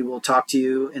 and we will talk to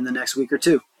you in the next week or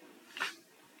two.